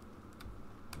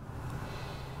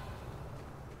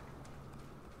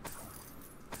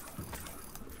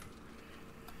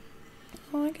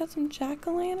 Oh, I got some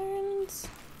jack-o'-lanterns.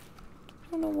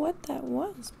 I don't know what that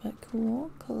was, but cool.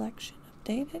 Collection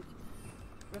updated.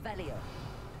 Revelio.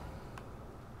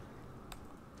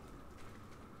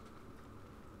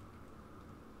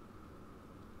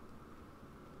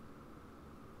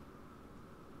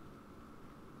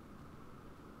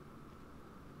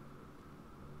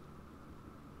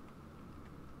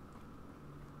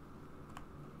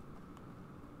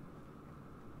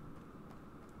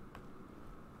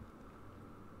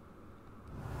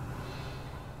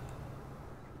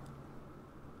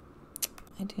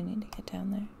 I do need to get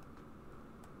down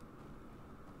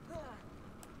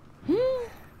there.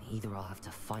 Either I'll have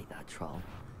to fight that troll,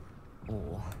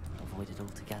 or avoid it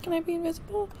altogether. Can I be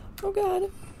invisible? Oh god.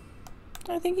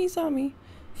 I think he saw me.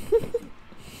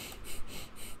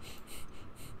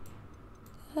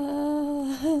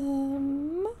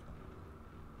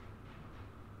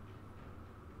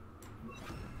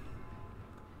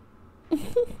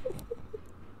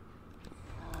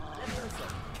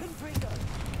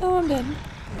 Oh, I'm dead.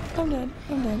 I'm dead.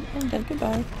 I'm dead. I'm dead.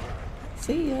 Goodbye.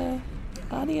 See ya.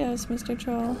 Adios, Mr.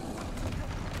 Troll.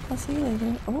 I'll see you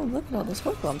later. Oh, look at all those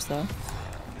Hawk Lumps, though.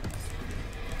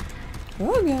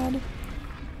 Oh, God.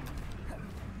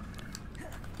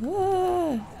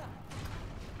 Ah!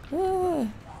 Ah!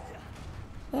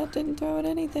 That didn't throw at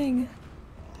anything.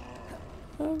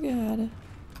 Oh god.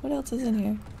 What else is in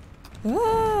here?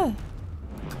 Ah!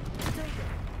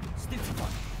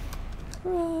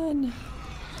 Run!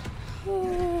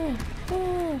 Ah!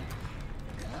 Ah!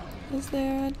 Is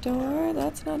there a door?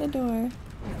 That's not a door.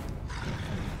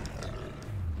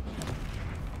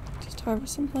 Just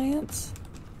harvest some plants?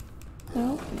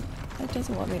 No? That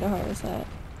doesn't want me to harvest that.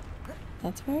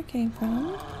 That's where it came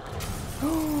from.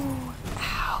 Oh!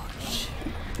 Ouch!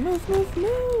 Move, move,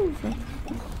 move!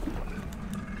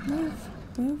 Move,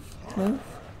 move, move,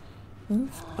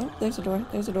 move. Oh, there's a door,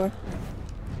 there's a door.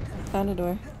 Found a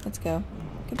door. Let's go.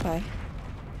 Goodbye.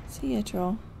 See ya,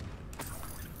 troll.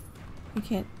 You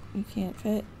can't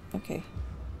fit? Okay.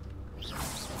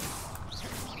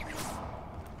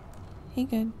 He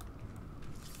good.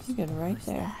 He good right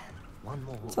there. One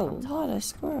more. That's a lot of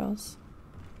squirrels.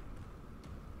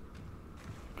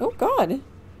 Oh god!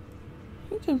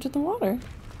 He jumped in the water.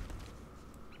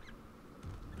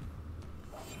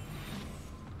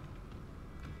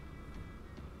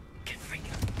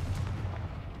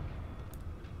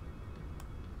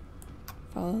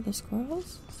 Follow the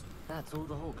squirrels? That's all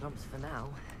the whole clumps for now.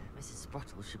 Mrs.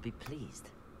 Sprottle should be pleased.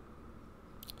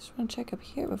 Just want to check up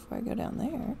here before I go down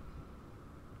there.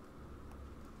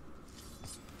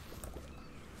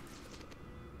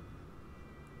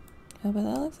 Oh, but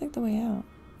that looks like the way out.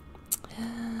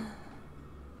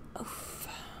 Oof.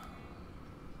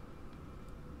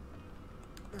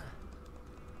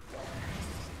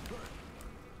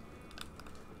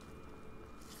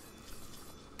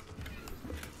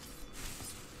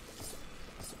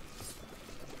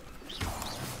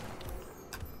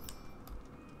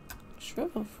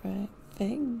 Shrivel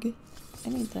fig. I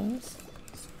need those.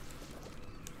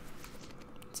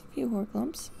 It's a few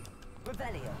horklumps.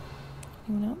 Revelio.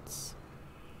 Anyone else?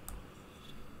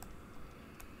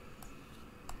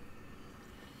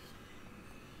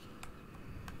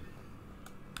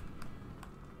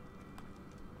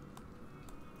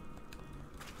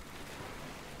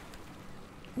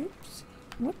 Oops.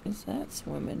 What is that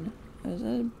swimming? Is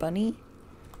that a bunny?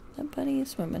 That bunny is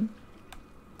swimming.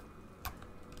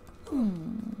 I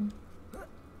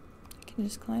can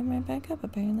just climb right back up,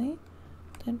 apparently.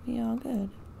 That'd be all good.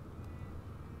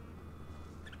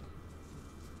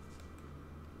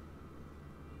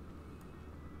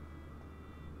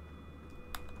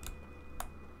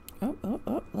 Oh, oh,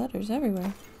 oh, letters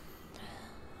everywhere.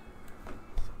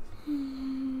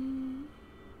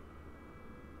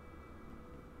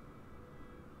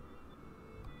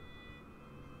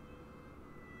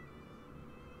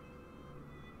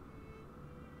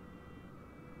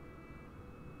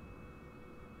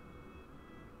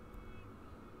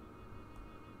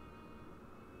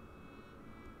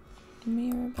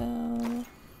 Mirabelle,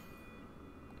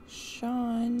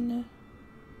 Sean,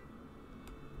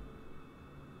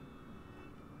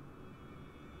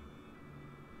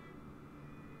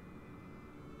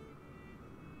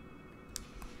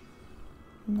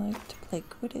 like to play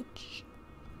Quidditch,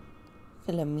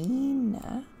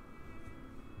 Philomena,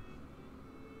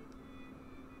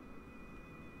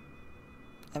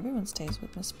 everyone stays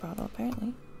with Miss Sprottle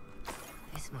apparently.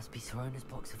 This must be Sorona's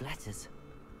box of letters.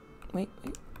 Wait.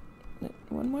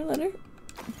 One more letter.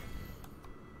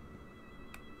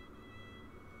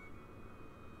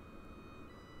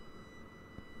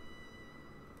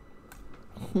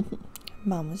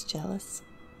 Mom was jealous.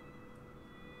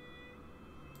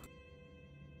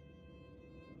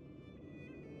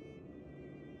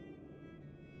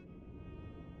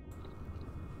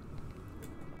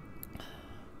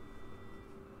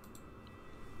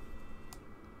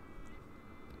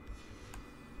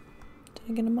 Did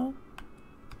I get them all?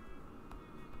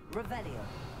 Revelio.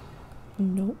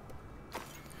 Nope.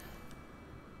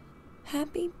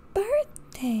 Happy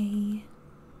birthday!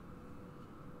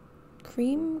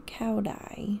 Cream cow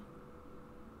dye.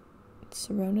 It's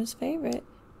Sorona's favorite.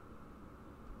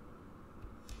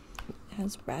 It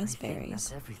has raspberries. I think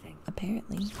that's everything.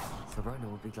 Apparently. Serona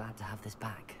will be glad to have this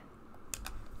back.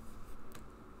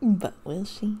 But will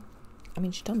she? I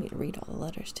mean, she told me to read all the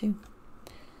letters too.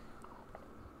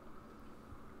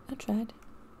 I tried.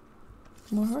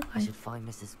 More horror. I should find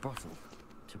Mrs. Sprottle.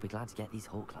 She'll be glad to get these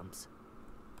whole clumps.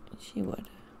 She would.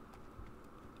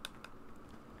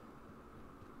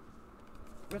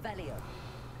 Revelio.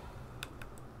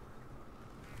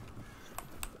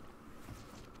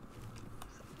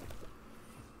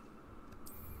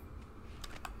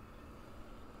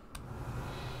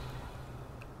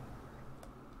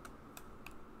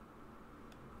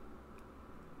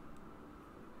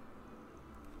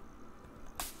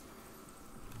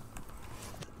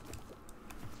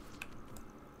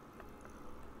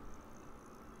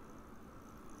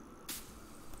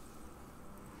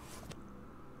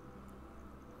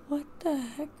 The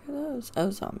heck are those? Oh,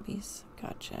 zombies.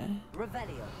 Gotcha.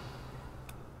 Revelio.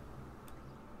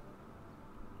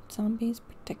 Zombies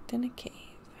protecting a cave.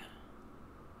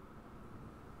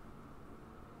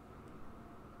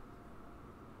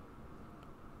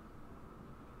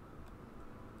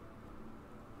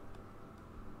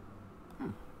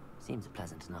 Seems a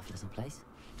pleasant enough little place.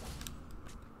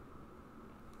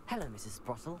 Hello, Mrs.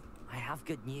 Sprottle. I have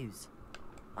good news.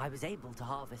 I was able to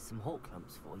harvest some hawk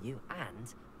lumps for you,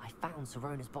 and I found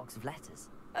Sirona's box of letters.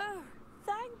 Oh,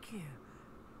 thank you.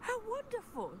 How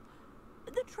wonderful.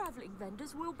 The travelling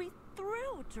vendors will be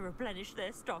thrilled to replenish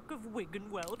their stock of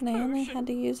Wiggenweld And I only potion. had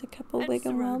to use a couple And Wiggenwelds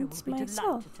Sirona will be myself.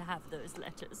 delighted to have those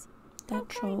letters. That How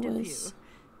troll kind of was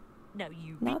you. Now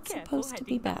you not be careful supposed to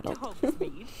be heading back battled.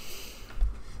 Hogsmeade.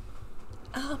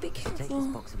 I'll be Take this careful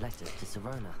box of letters to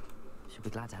Sirona. She'll be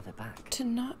glad to have it back. to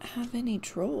not have any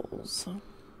trolls.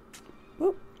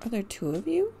 Oh, are there two of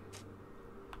you?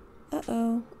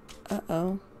 Uh-oh.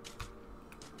 Uh-oh.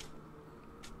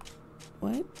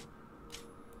 What?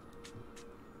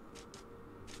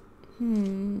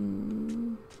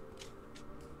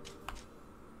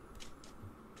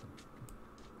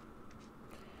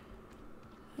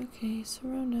 Okay,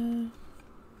 Sirona.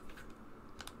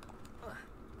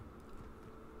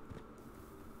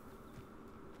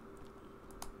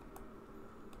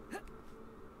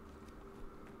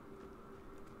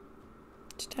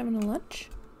 Just having a lunch?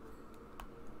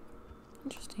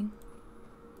 Interesting.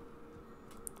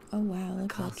 Oh wow, look at that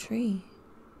castle. tree.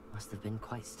 Must have been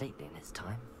quite stately in its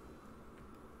time.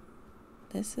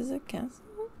 This is a castle?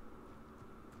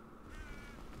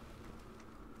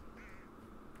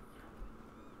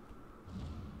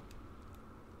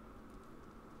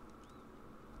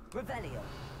 Revelio.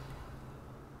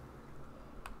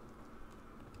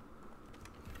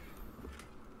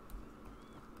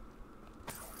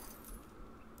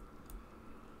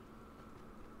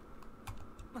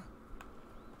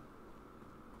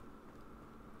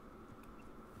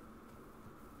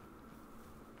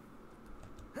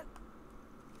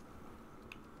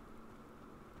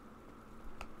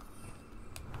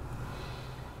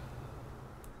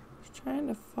 Just trying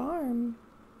to farm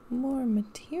more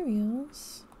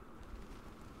materials.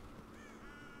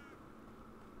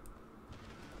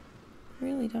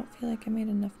 Really don't feel like I made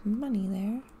enough money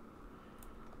there.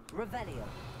 Revelio.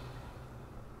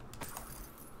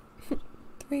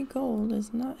 3 gold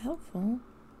is not helpful.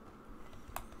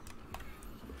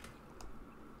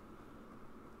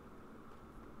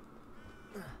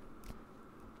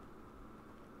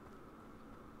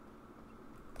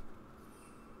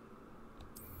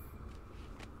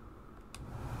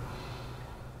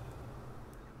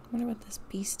 I wonder what this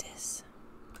beast is.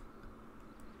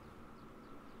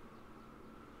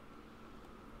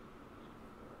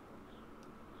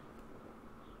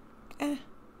 Ah.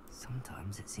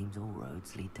 Sometimes it seems all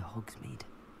roads lead to Hogsmeade.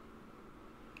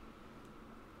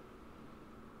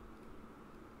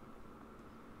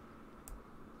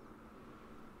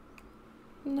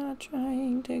 I'm not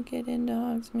trying to get into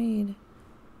Hogsmeade.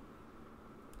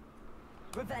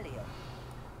 Revelio.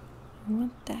 I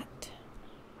want that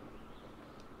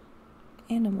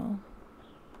animal.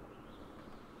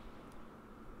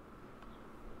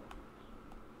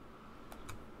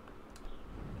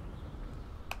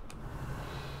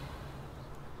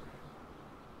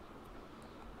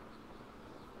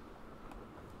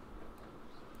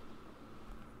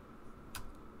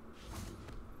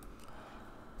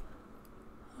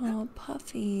 Oh,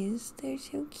 puffies. They're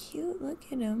so cute. Look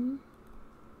at them.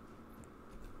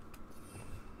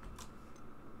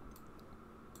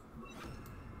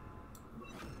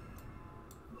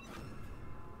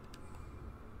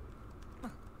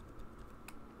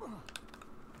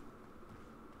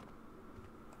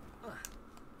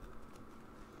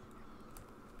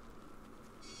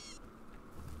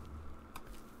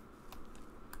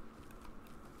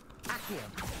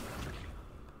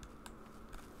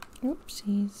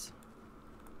 Oopsies.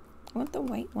 I want the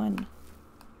white one.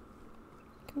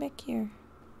 Come back here.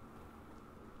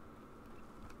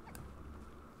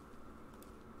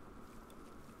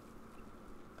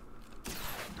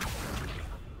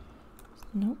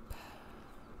 Nope.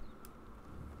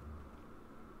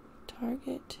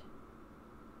 Target.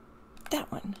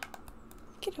 That one.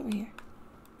 Get over here.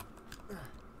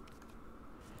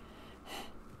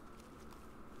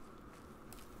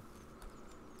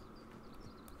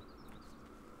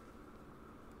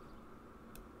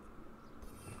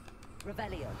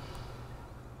 Revelio.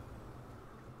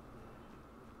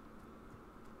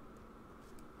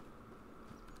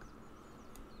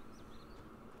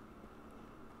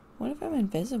 What if I'm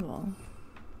invisible?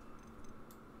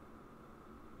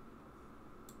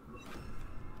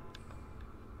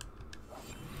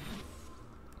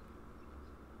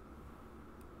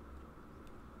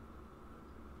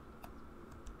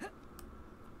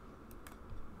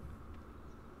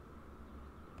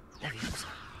 Leviosa.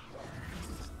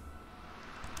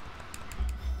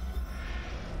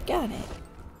 Got it.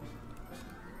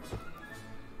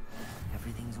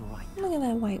 Everything's all right. Look at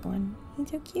that white one. He's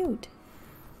so cute.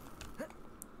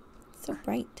 So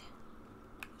bright.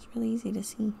 It's really easy to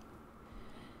see.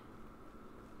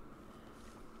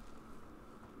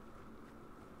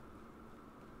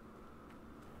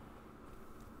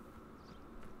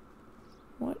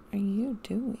 What are you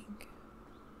doing?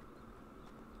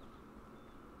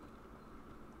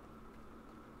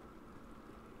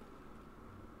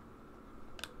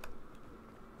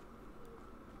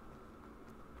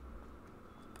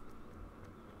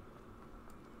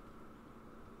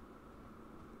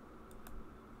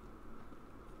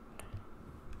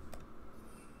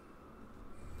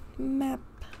 Map.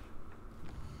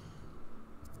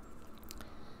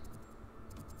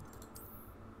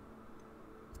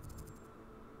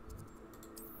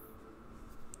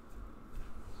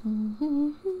 Does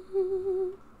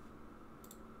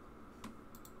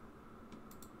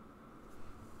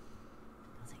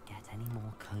it get any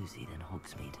more cozy than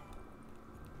Hogsmeade?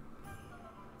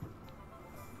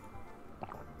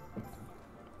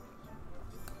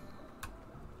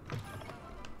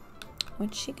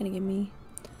 What's she gonna give me?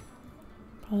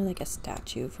 Probably like a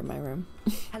statue for my room.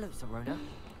 Hello, Sirona.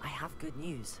 I have good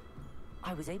news.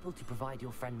 I was able to provide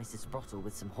your friend Mrs. Sprottle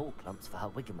with some hall clumps for her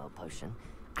Wiggamel potion,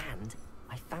 and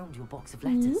I found your box of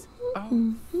letters.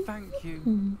 Oh, thank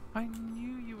you. I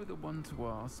knew you were the one to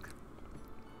ask.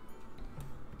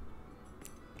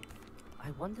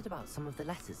 I wondered about some of the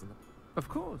letters in the... Of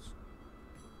course.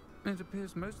 It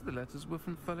appears most of the letters were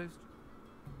from fellows...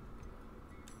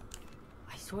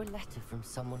 I saw a letter from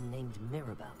someone named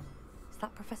Mirabelle. Is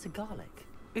that Professor Garlick?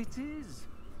 It is.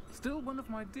 Still one of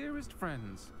my dearest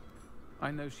friends.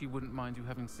 I know she wouldn't mind you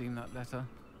having seen that letter.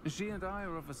 She and I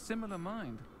are of a similar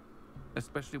mind,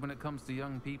 especially when it comes to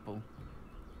young people.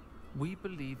 We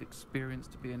believe experience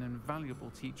to be an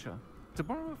invaluable teacher. To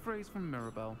borrow a phrase from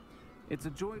Mirabelle, it's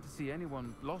a joy to see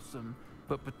anyone blossom,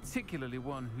 but particularly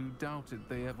one who doubted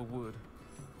they ever would.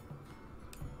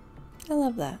 I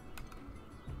love that.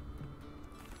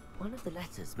 One of the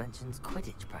letters mentions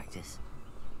Quidditch practice.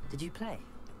 Did you play?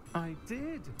 I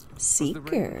did.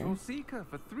 Seeker. Was the Seeker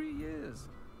for 3 years.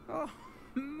 Oh,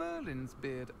 Merlin's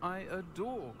beard. I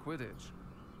adore Quidditch.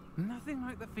 Nothing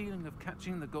like the feeling of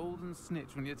catching the golden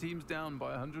snitch when your team's down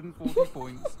by 140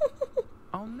 points.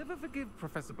 I'll never forgive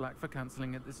Professor Black for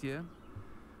cancelling it this year.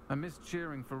 I missed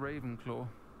cheering for Ravenclaw.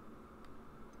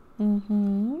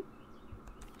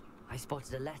 I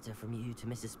spotted a letter from you to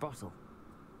Mrs. Sprottle.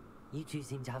 You two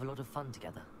seem to have a lot of fun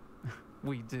together.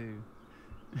 We do.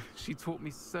 She taught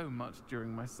me so much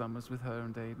during my summers with her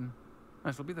and Aiden.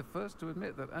 I shall be the first to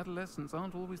admit that adolescents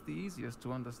aren't always the easiest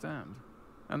to understand.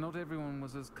 And not everyone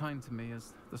was as kind to me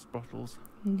as the Sprottles.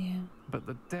 Yeah. But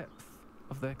the depth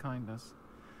of their kindness,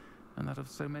 and that of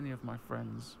so many of my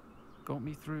friends, got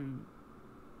me through...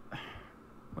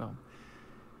 well,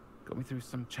 got me through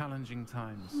some challenging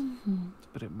times, to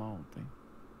put it mildly.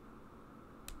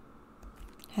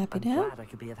 Happy I'm now? glad I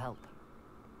could be of help.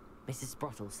 Mrs.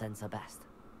 Sprottle sends her best.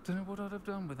 Don't know what I'd have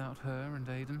done without her and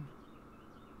Aiden.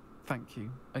 Thank you,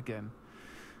 again,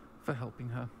 for helping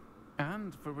her,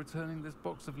 and for returning this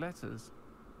box of letters.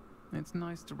 It's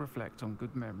nice to reflect on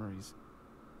good memories.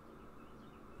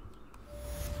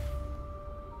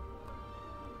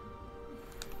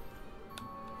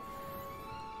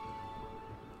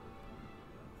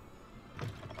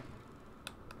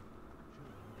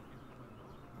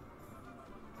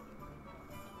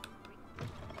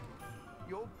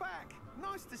 You're back.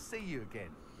 Nice to see you again.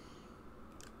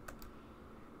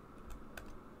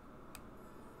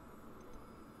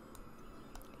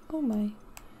 Oh my.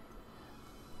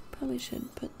 Probably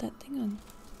should put that thing on.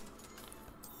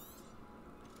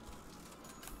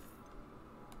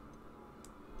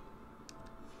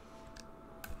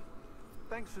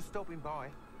 Thanks for stopping by.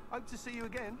 Hope to see you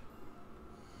again.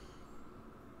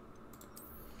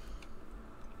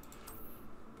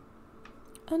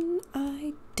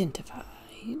 Unidentified.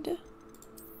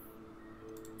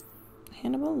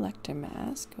 Hannibal Lecter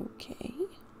mask, okay.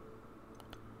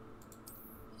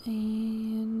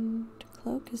 And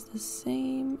cloak is the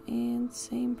same and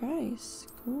same price.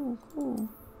 Cool, cool.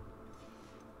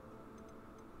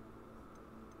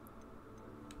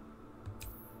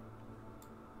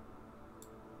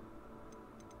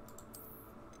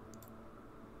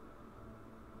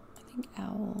 I think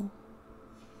Owl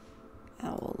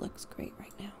looks great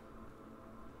right now.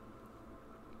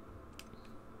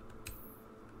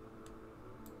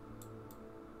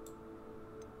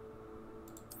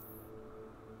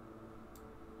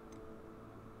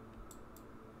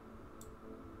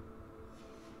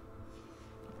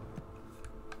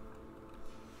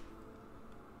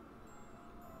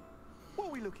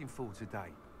 we looking for today?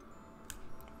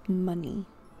 Money.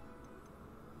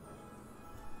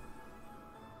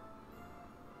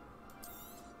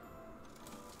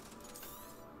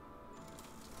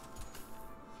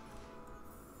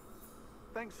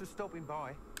 Thanks for stopping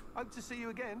by. Hope to see you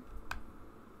again.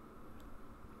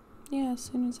 Yeah, as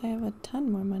soon as I have a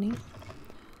ton more money.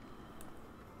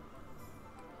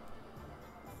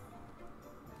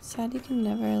 Sad you can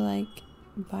never, like,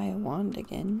 buy a wand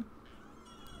again.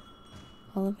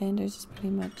 Ollivander's is pretty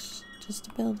much just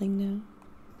a building now.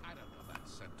 I don't know that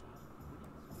centaur.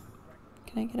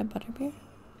 Can I get a butterbeer?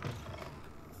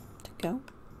 To go?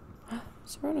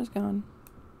 Sorona's gone.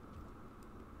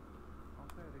 I'll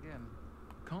say it again.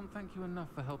 Can't thank you enough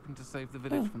for helping to save the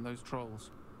village from those trolls.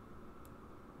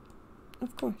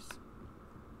 Of course.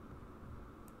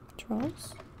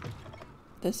 Trolls?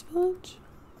 This village?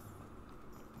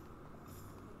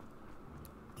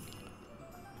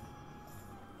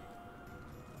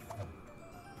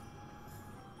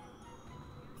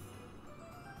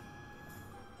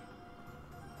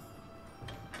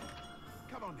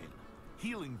 Come on in.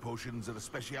 Healing potions are a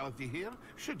speciality here,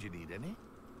 should you need any.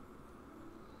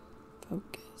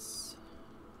 Focus.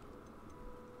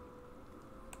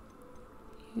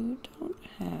 You don't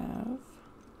have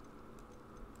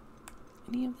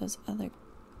any of those other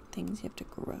things you have to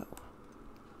grow.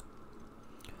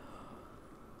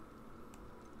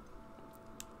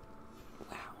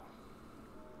 Wow.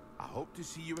 I hope to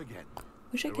see you again.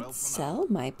 Wish I Farewell could for sell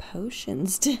my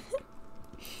potions. I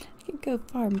could go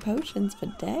farm potions for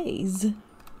days.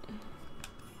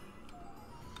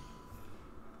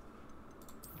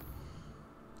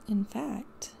 In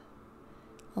fact,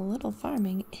 a little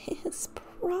farming is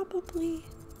probably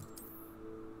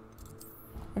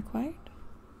required.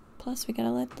 Plus, we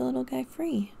gotta let the little guy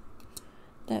free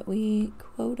that we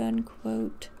quote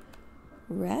unquote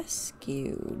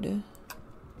rescued.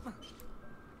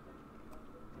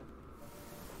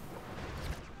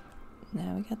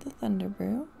 Now we got the Thunder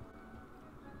Brew.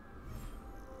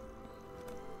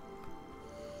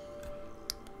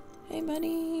 Hey,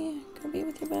 buddy, go be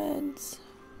with your buds.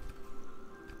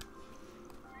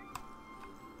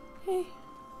 Hey.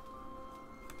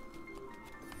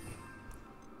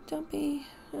 Don't be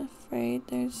afraid,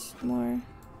 there's more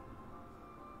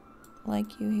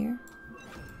like you here.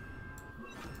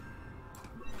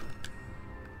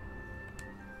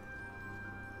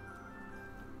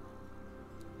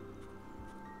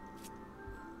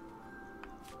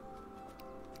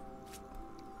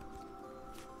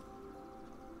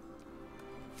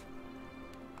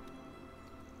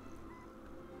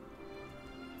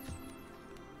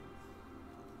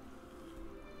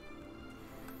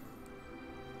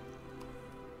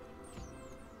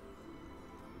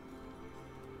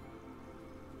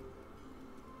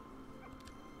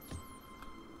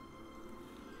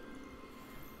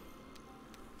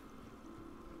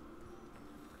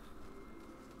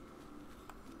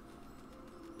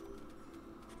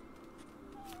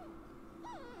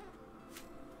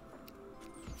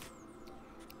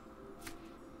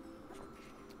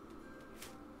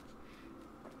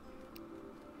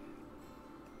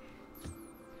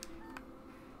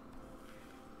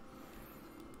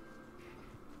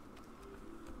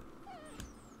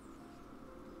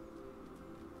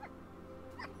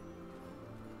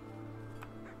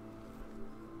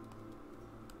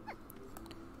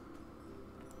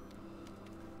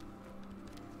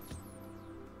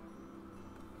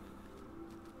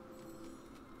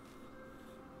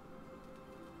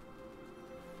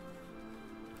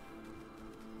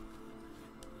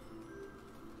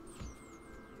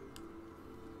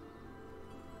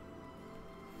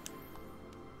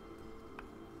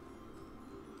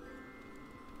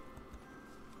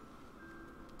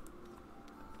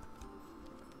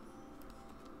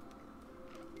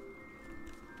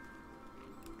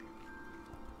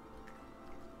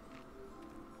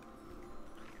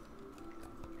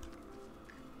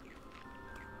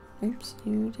 Oops,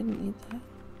 you didn't need that.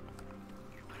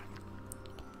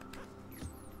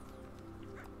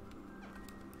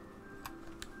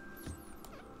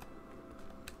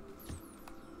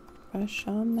 Brush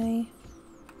on my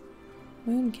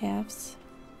moon calves.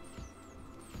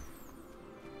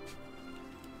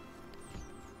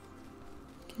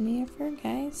 Give me your fur,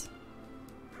 guys.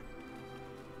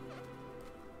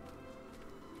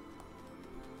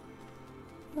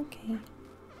 Okay.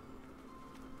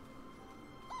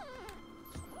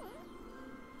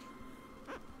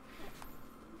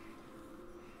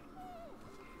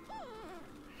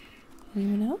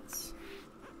 Anyone else?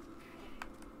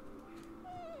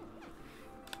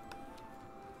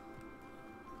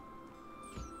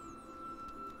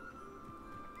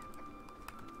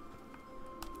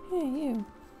 you.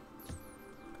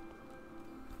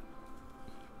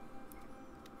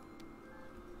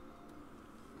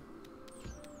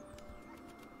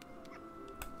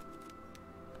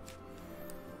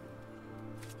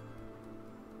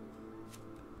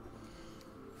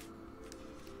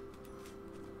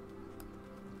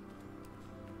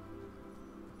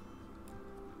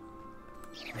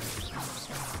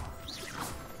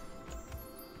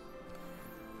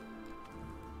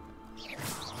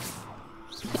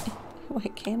 Why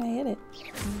can't I hit it?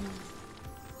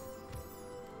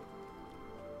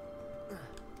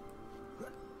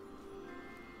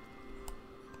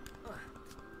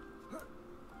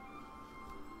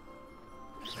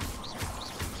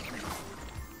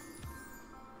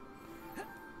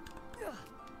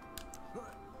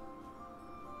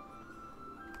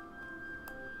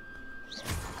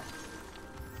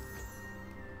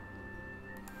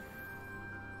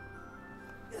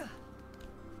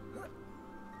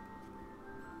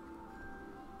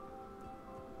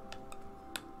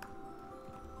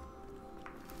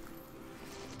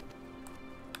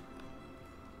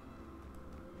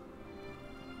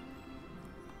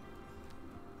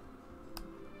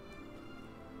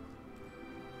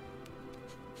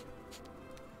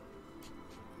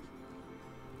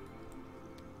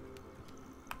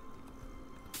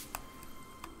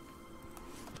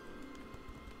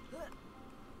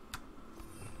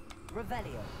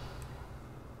 Revelio.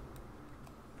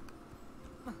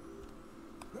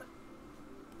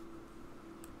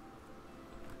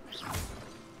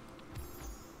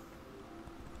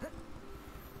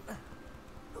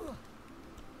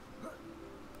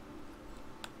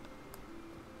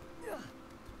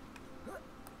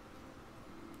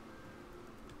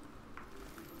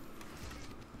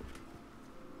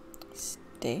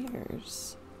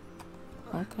 Stairs.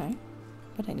 Okay.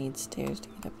 But I need stairs to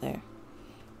get up there.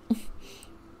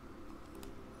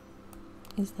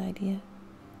 Is the idea.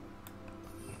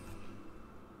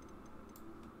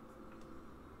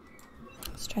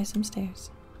 Let's try some stairs.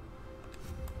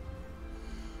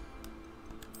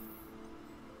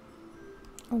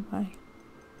 Oh my.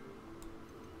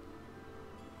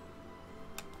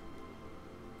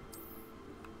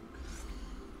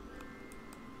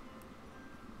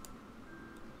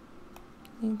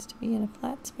 Needs to be in a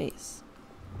flat space.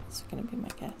 That's gonna be my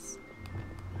guess.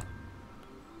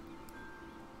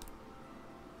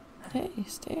 Hey,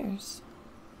 stairs.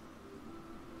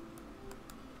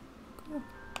 Cool.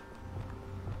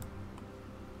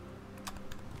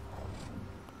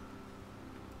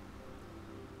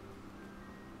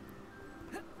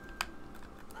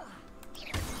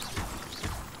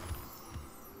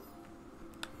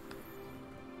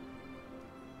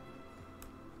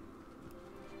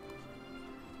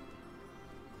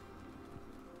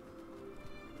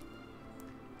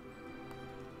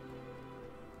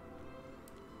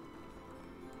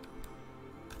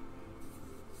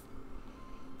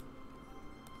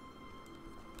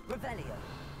 Revelio.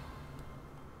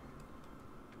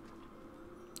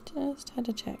 Just had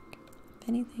to check if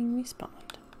anything respawned.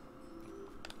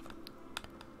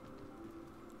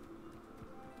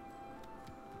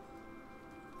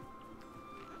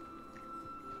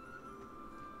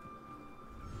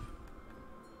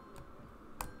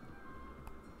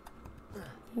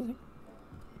 There's a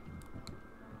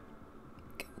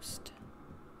ghost.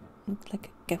 Looks like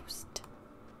a ghost.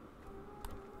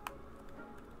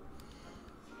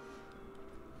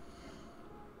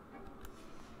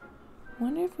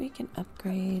 Wonder if we can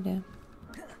upgrade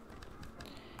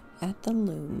at the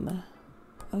loom.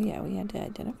 Oh yeah, we had to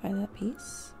identify that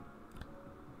piece.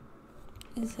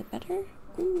 Is it better?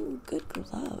 Ooh, good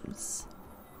gloves.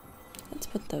 Let's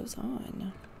put those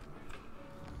on.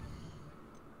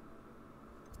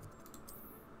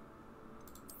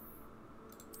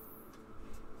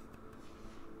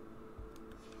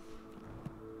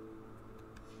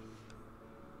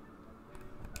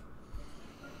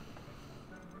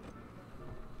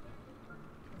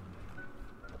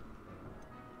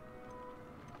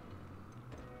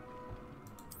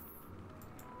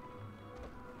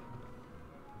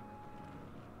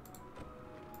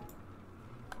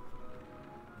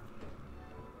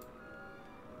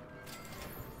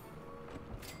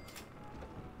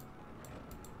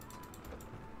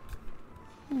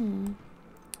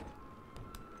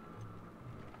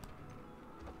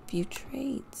 View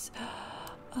traits.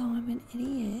 Oh, I'm an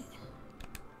idiot.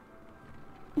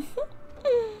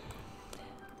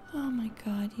 Oh my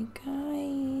god, you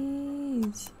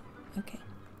guys. Okay,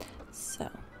 so.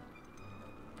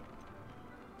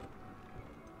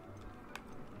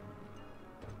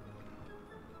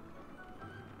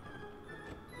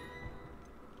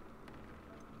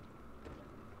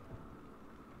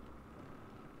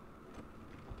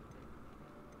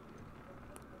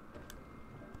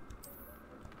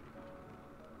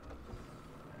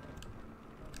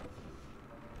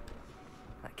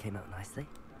 came out nicely.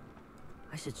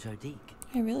 I should show Deke.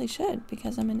 I really should,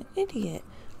 because I'm an idiot.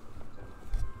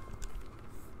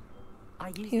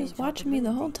 He was watching me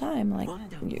the whole time, like,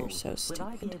 you're so Will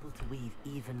I be stupid. able to weave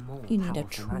even more You need a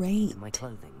powerful magic trait. into my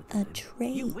clothing with A the loom?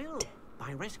 trait. You will,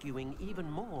 by rescuing even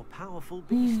more powerful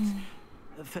beasts.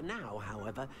 For now,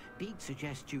 however, Deke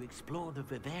suggests you explore the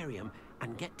vivarium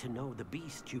and get to know the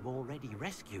beasts you've already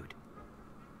rescued.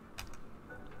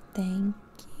 Thank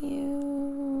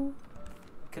you.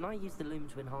 Can I use the loom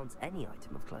to enhance any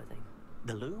item of clothing?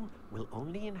 The loom will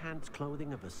only enhance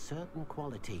clothing of a certain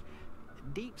quality.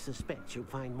 Deke suspects you'll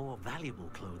find more valuable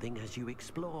clothing as you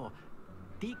explore.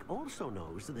 Deke also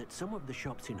knows that some of the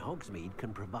shops in Hogsmeade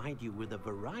can provide you with a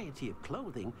variety of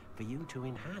clothing for you to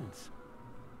enhance.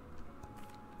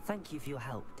 Thank you for your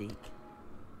help, Deke.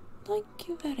 Thank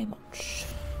you very much.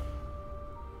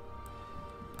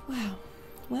 Wow.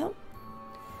 Well,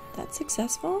 that's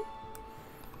successful.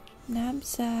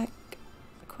 Knapsack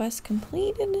quest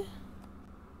completed.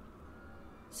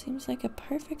 Seems like a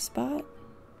perfect spot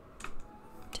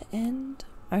to end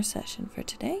our session for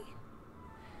today.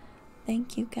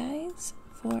 Thank you guys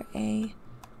for a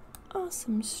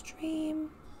awesome stream,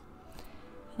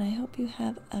 and I hope you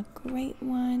have a great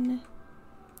one.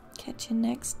 Catch you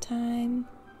next time.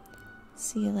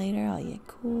 See you later, all you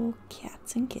cool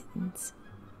cats and kittens.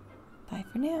 Bye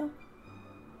for now.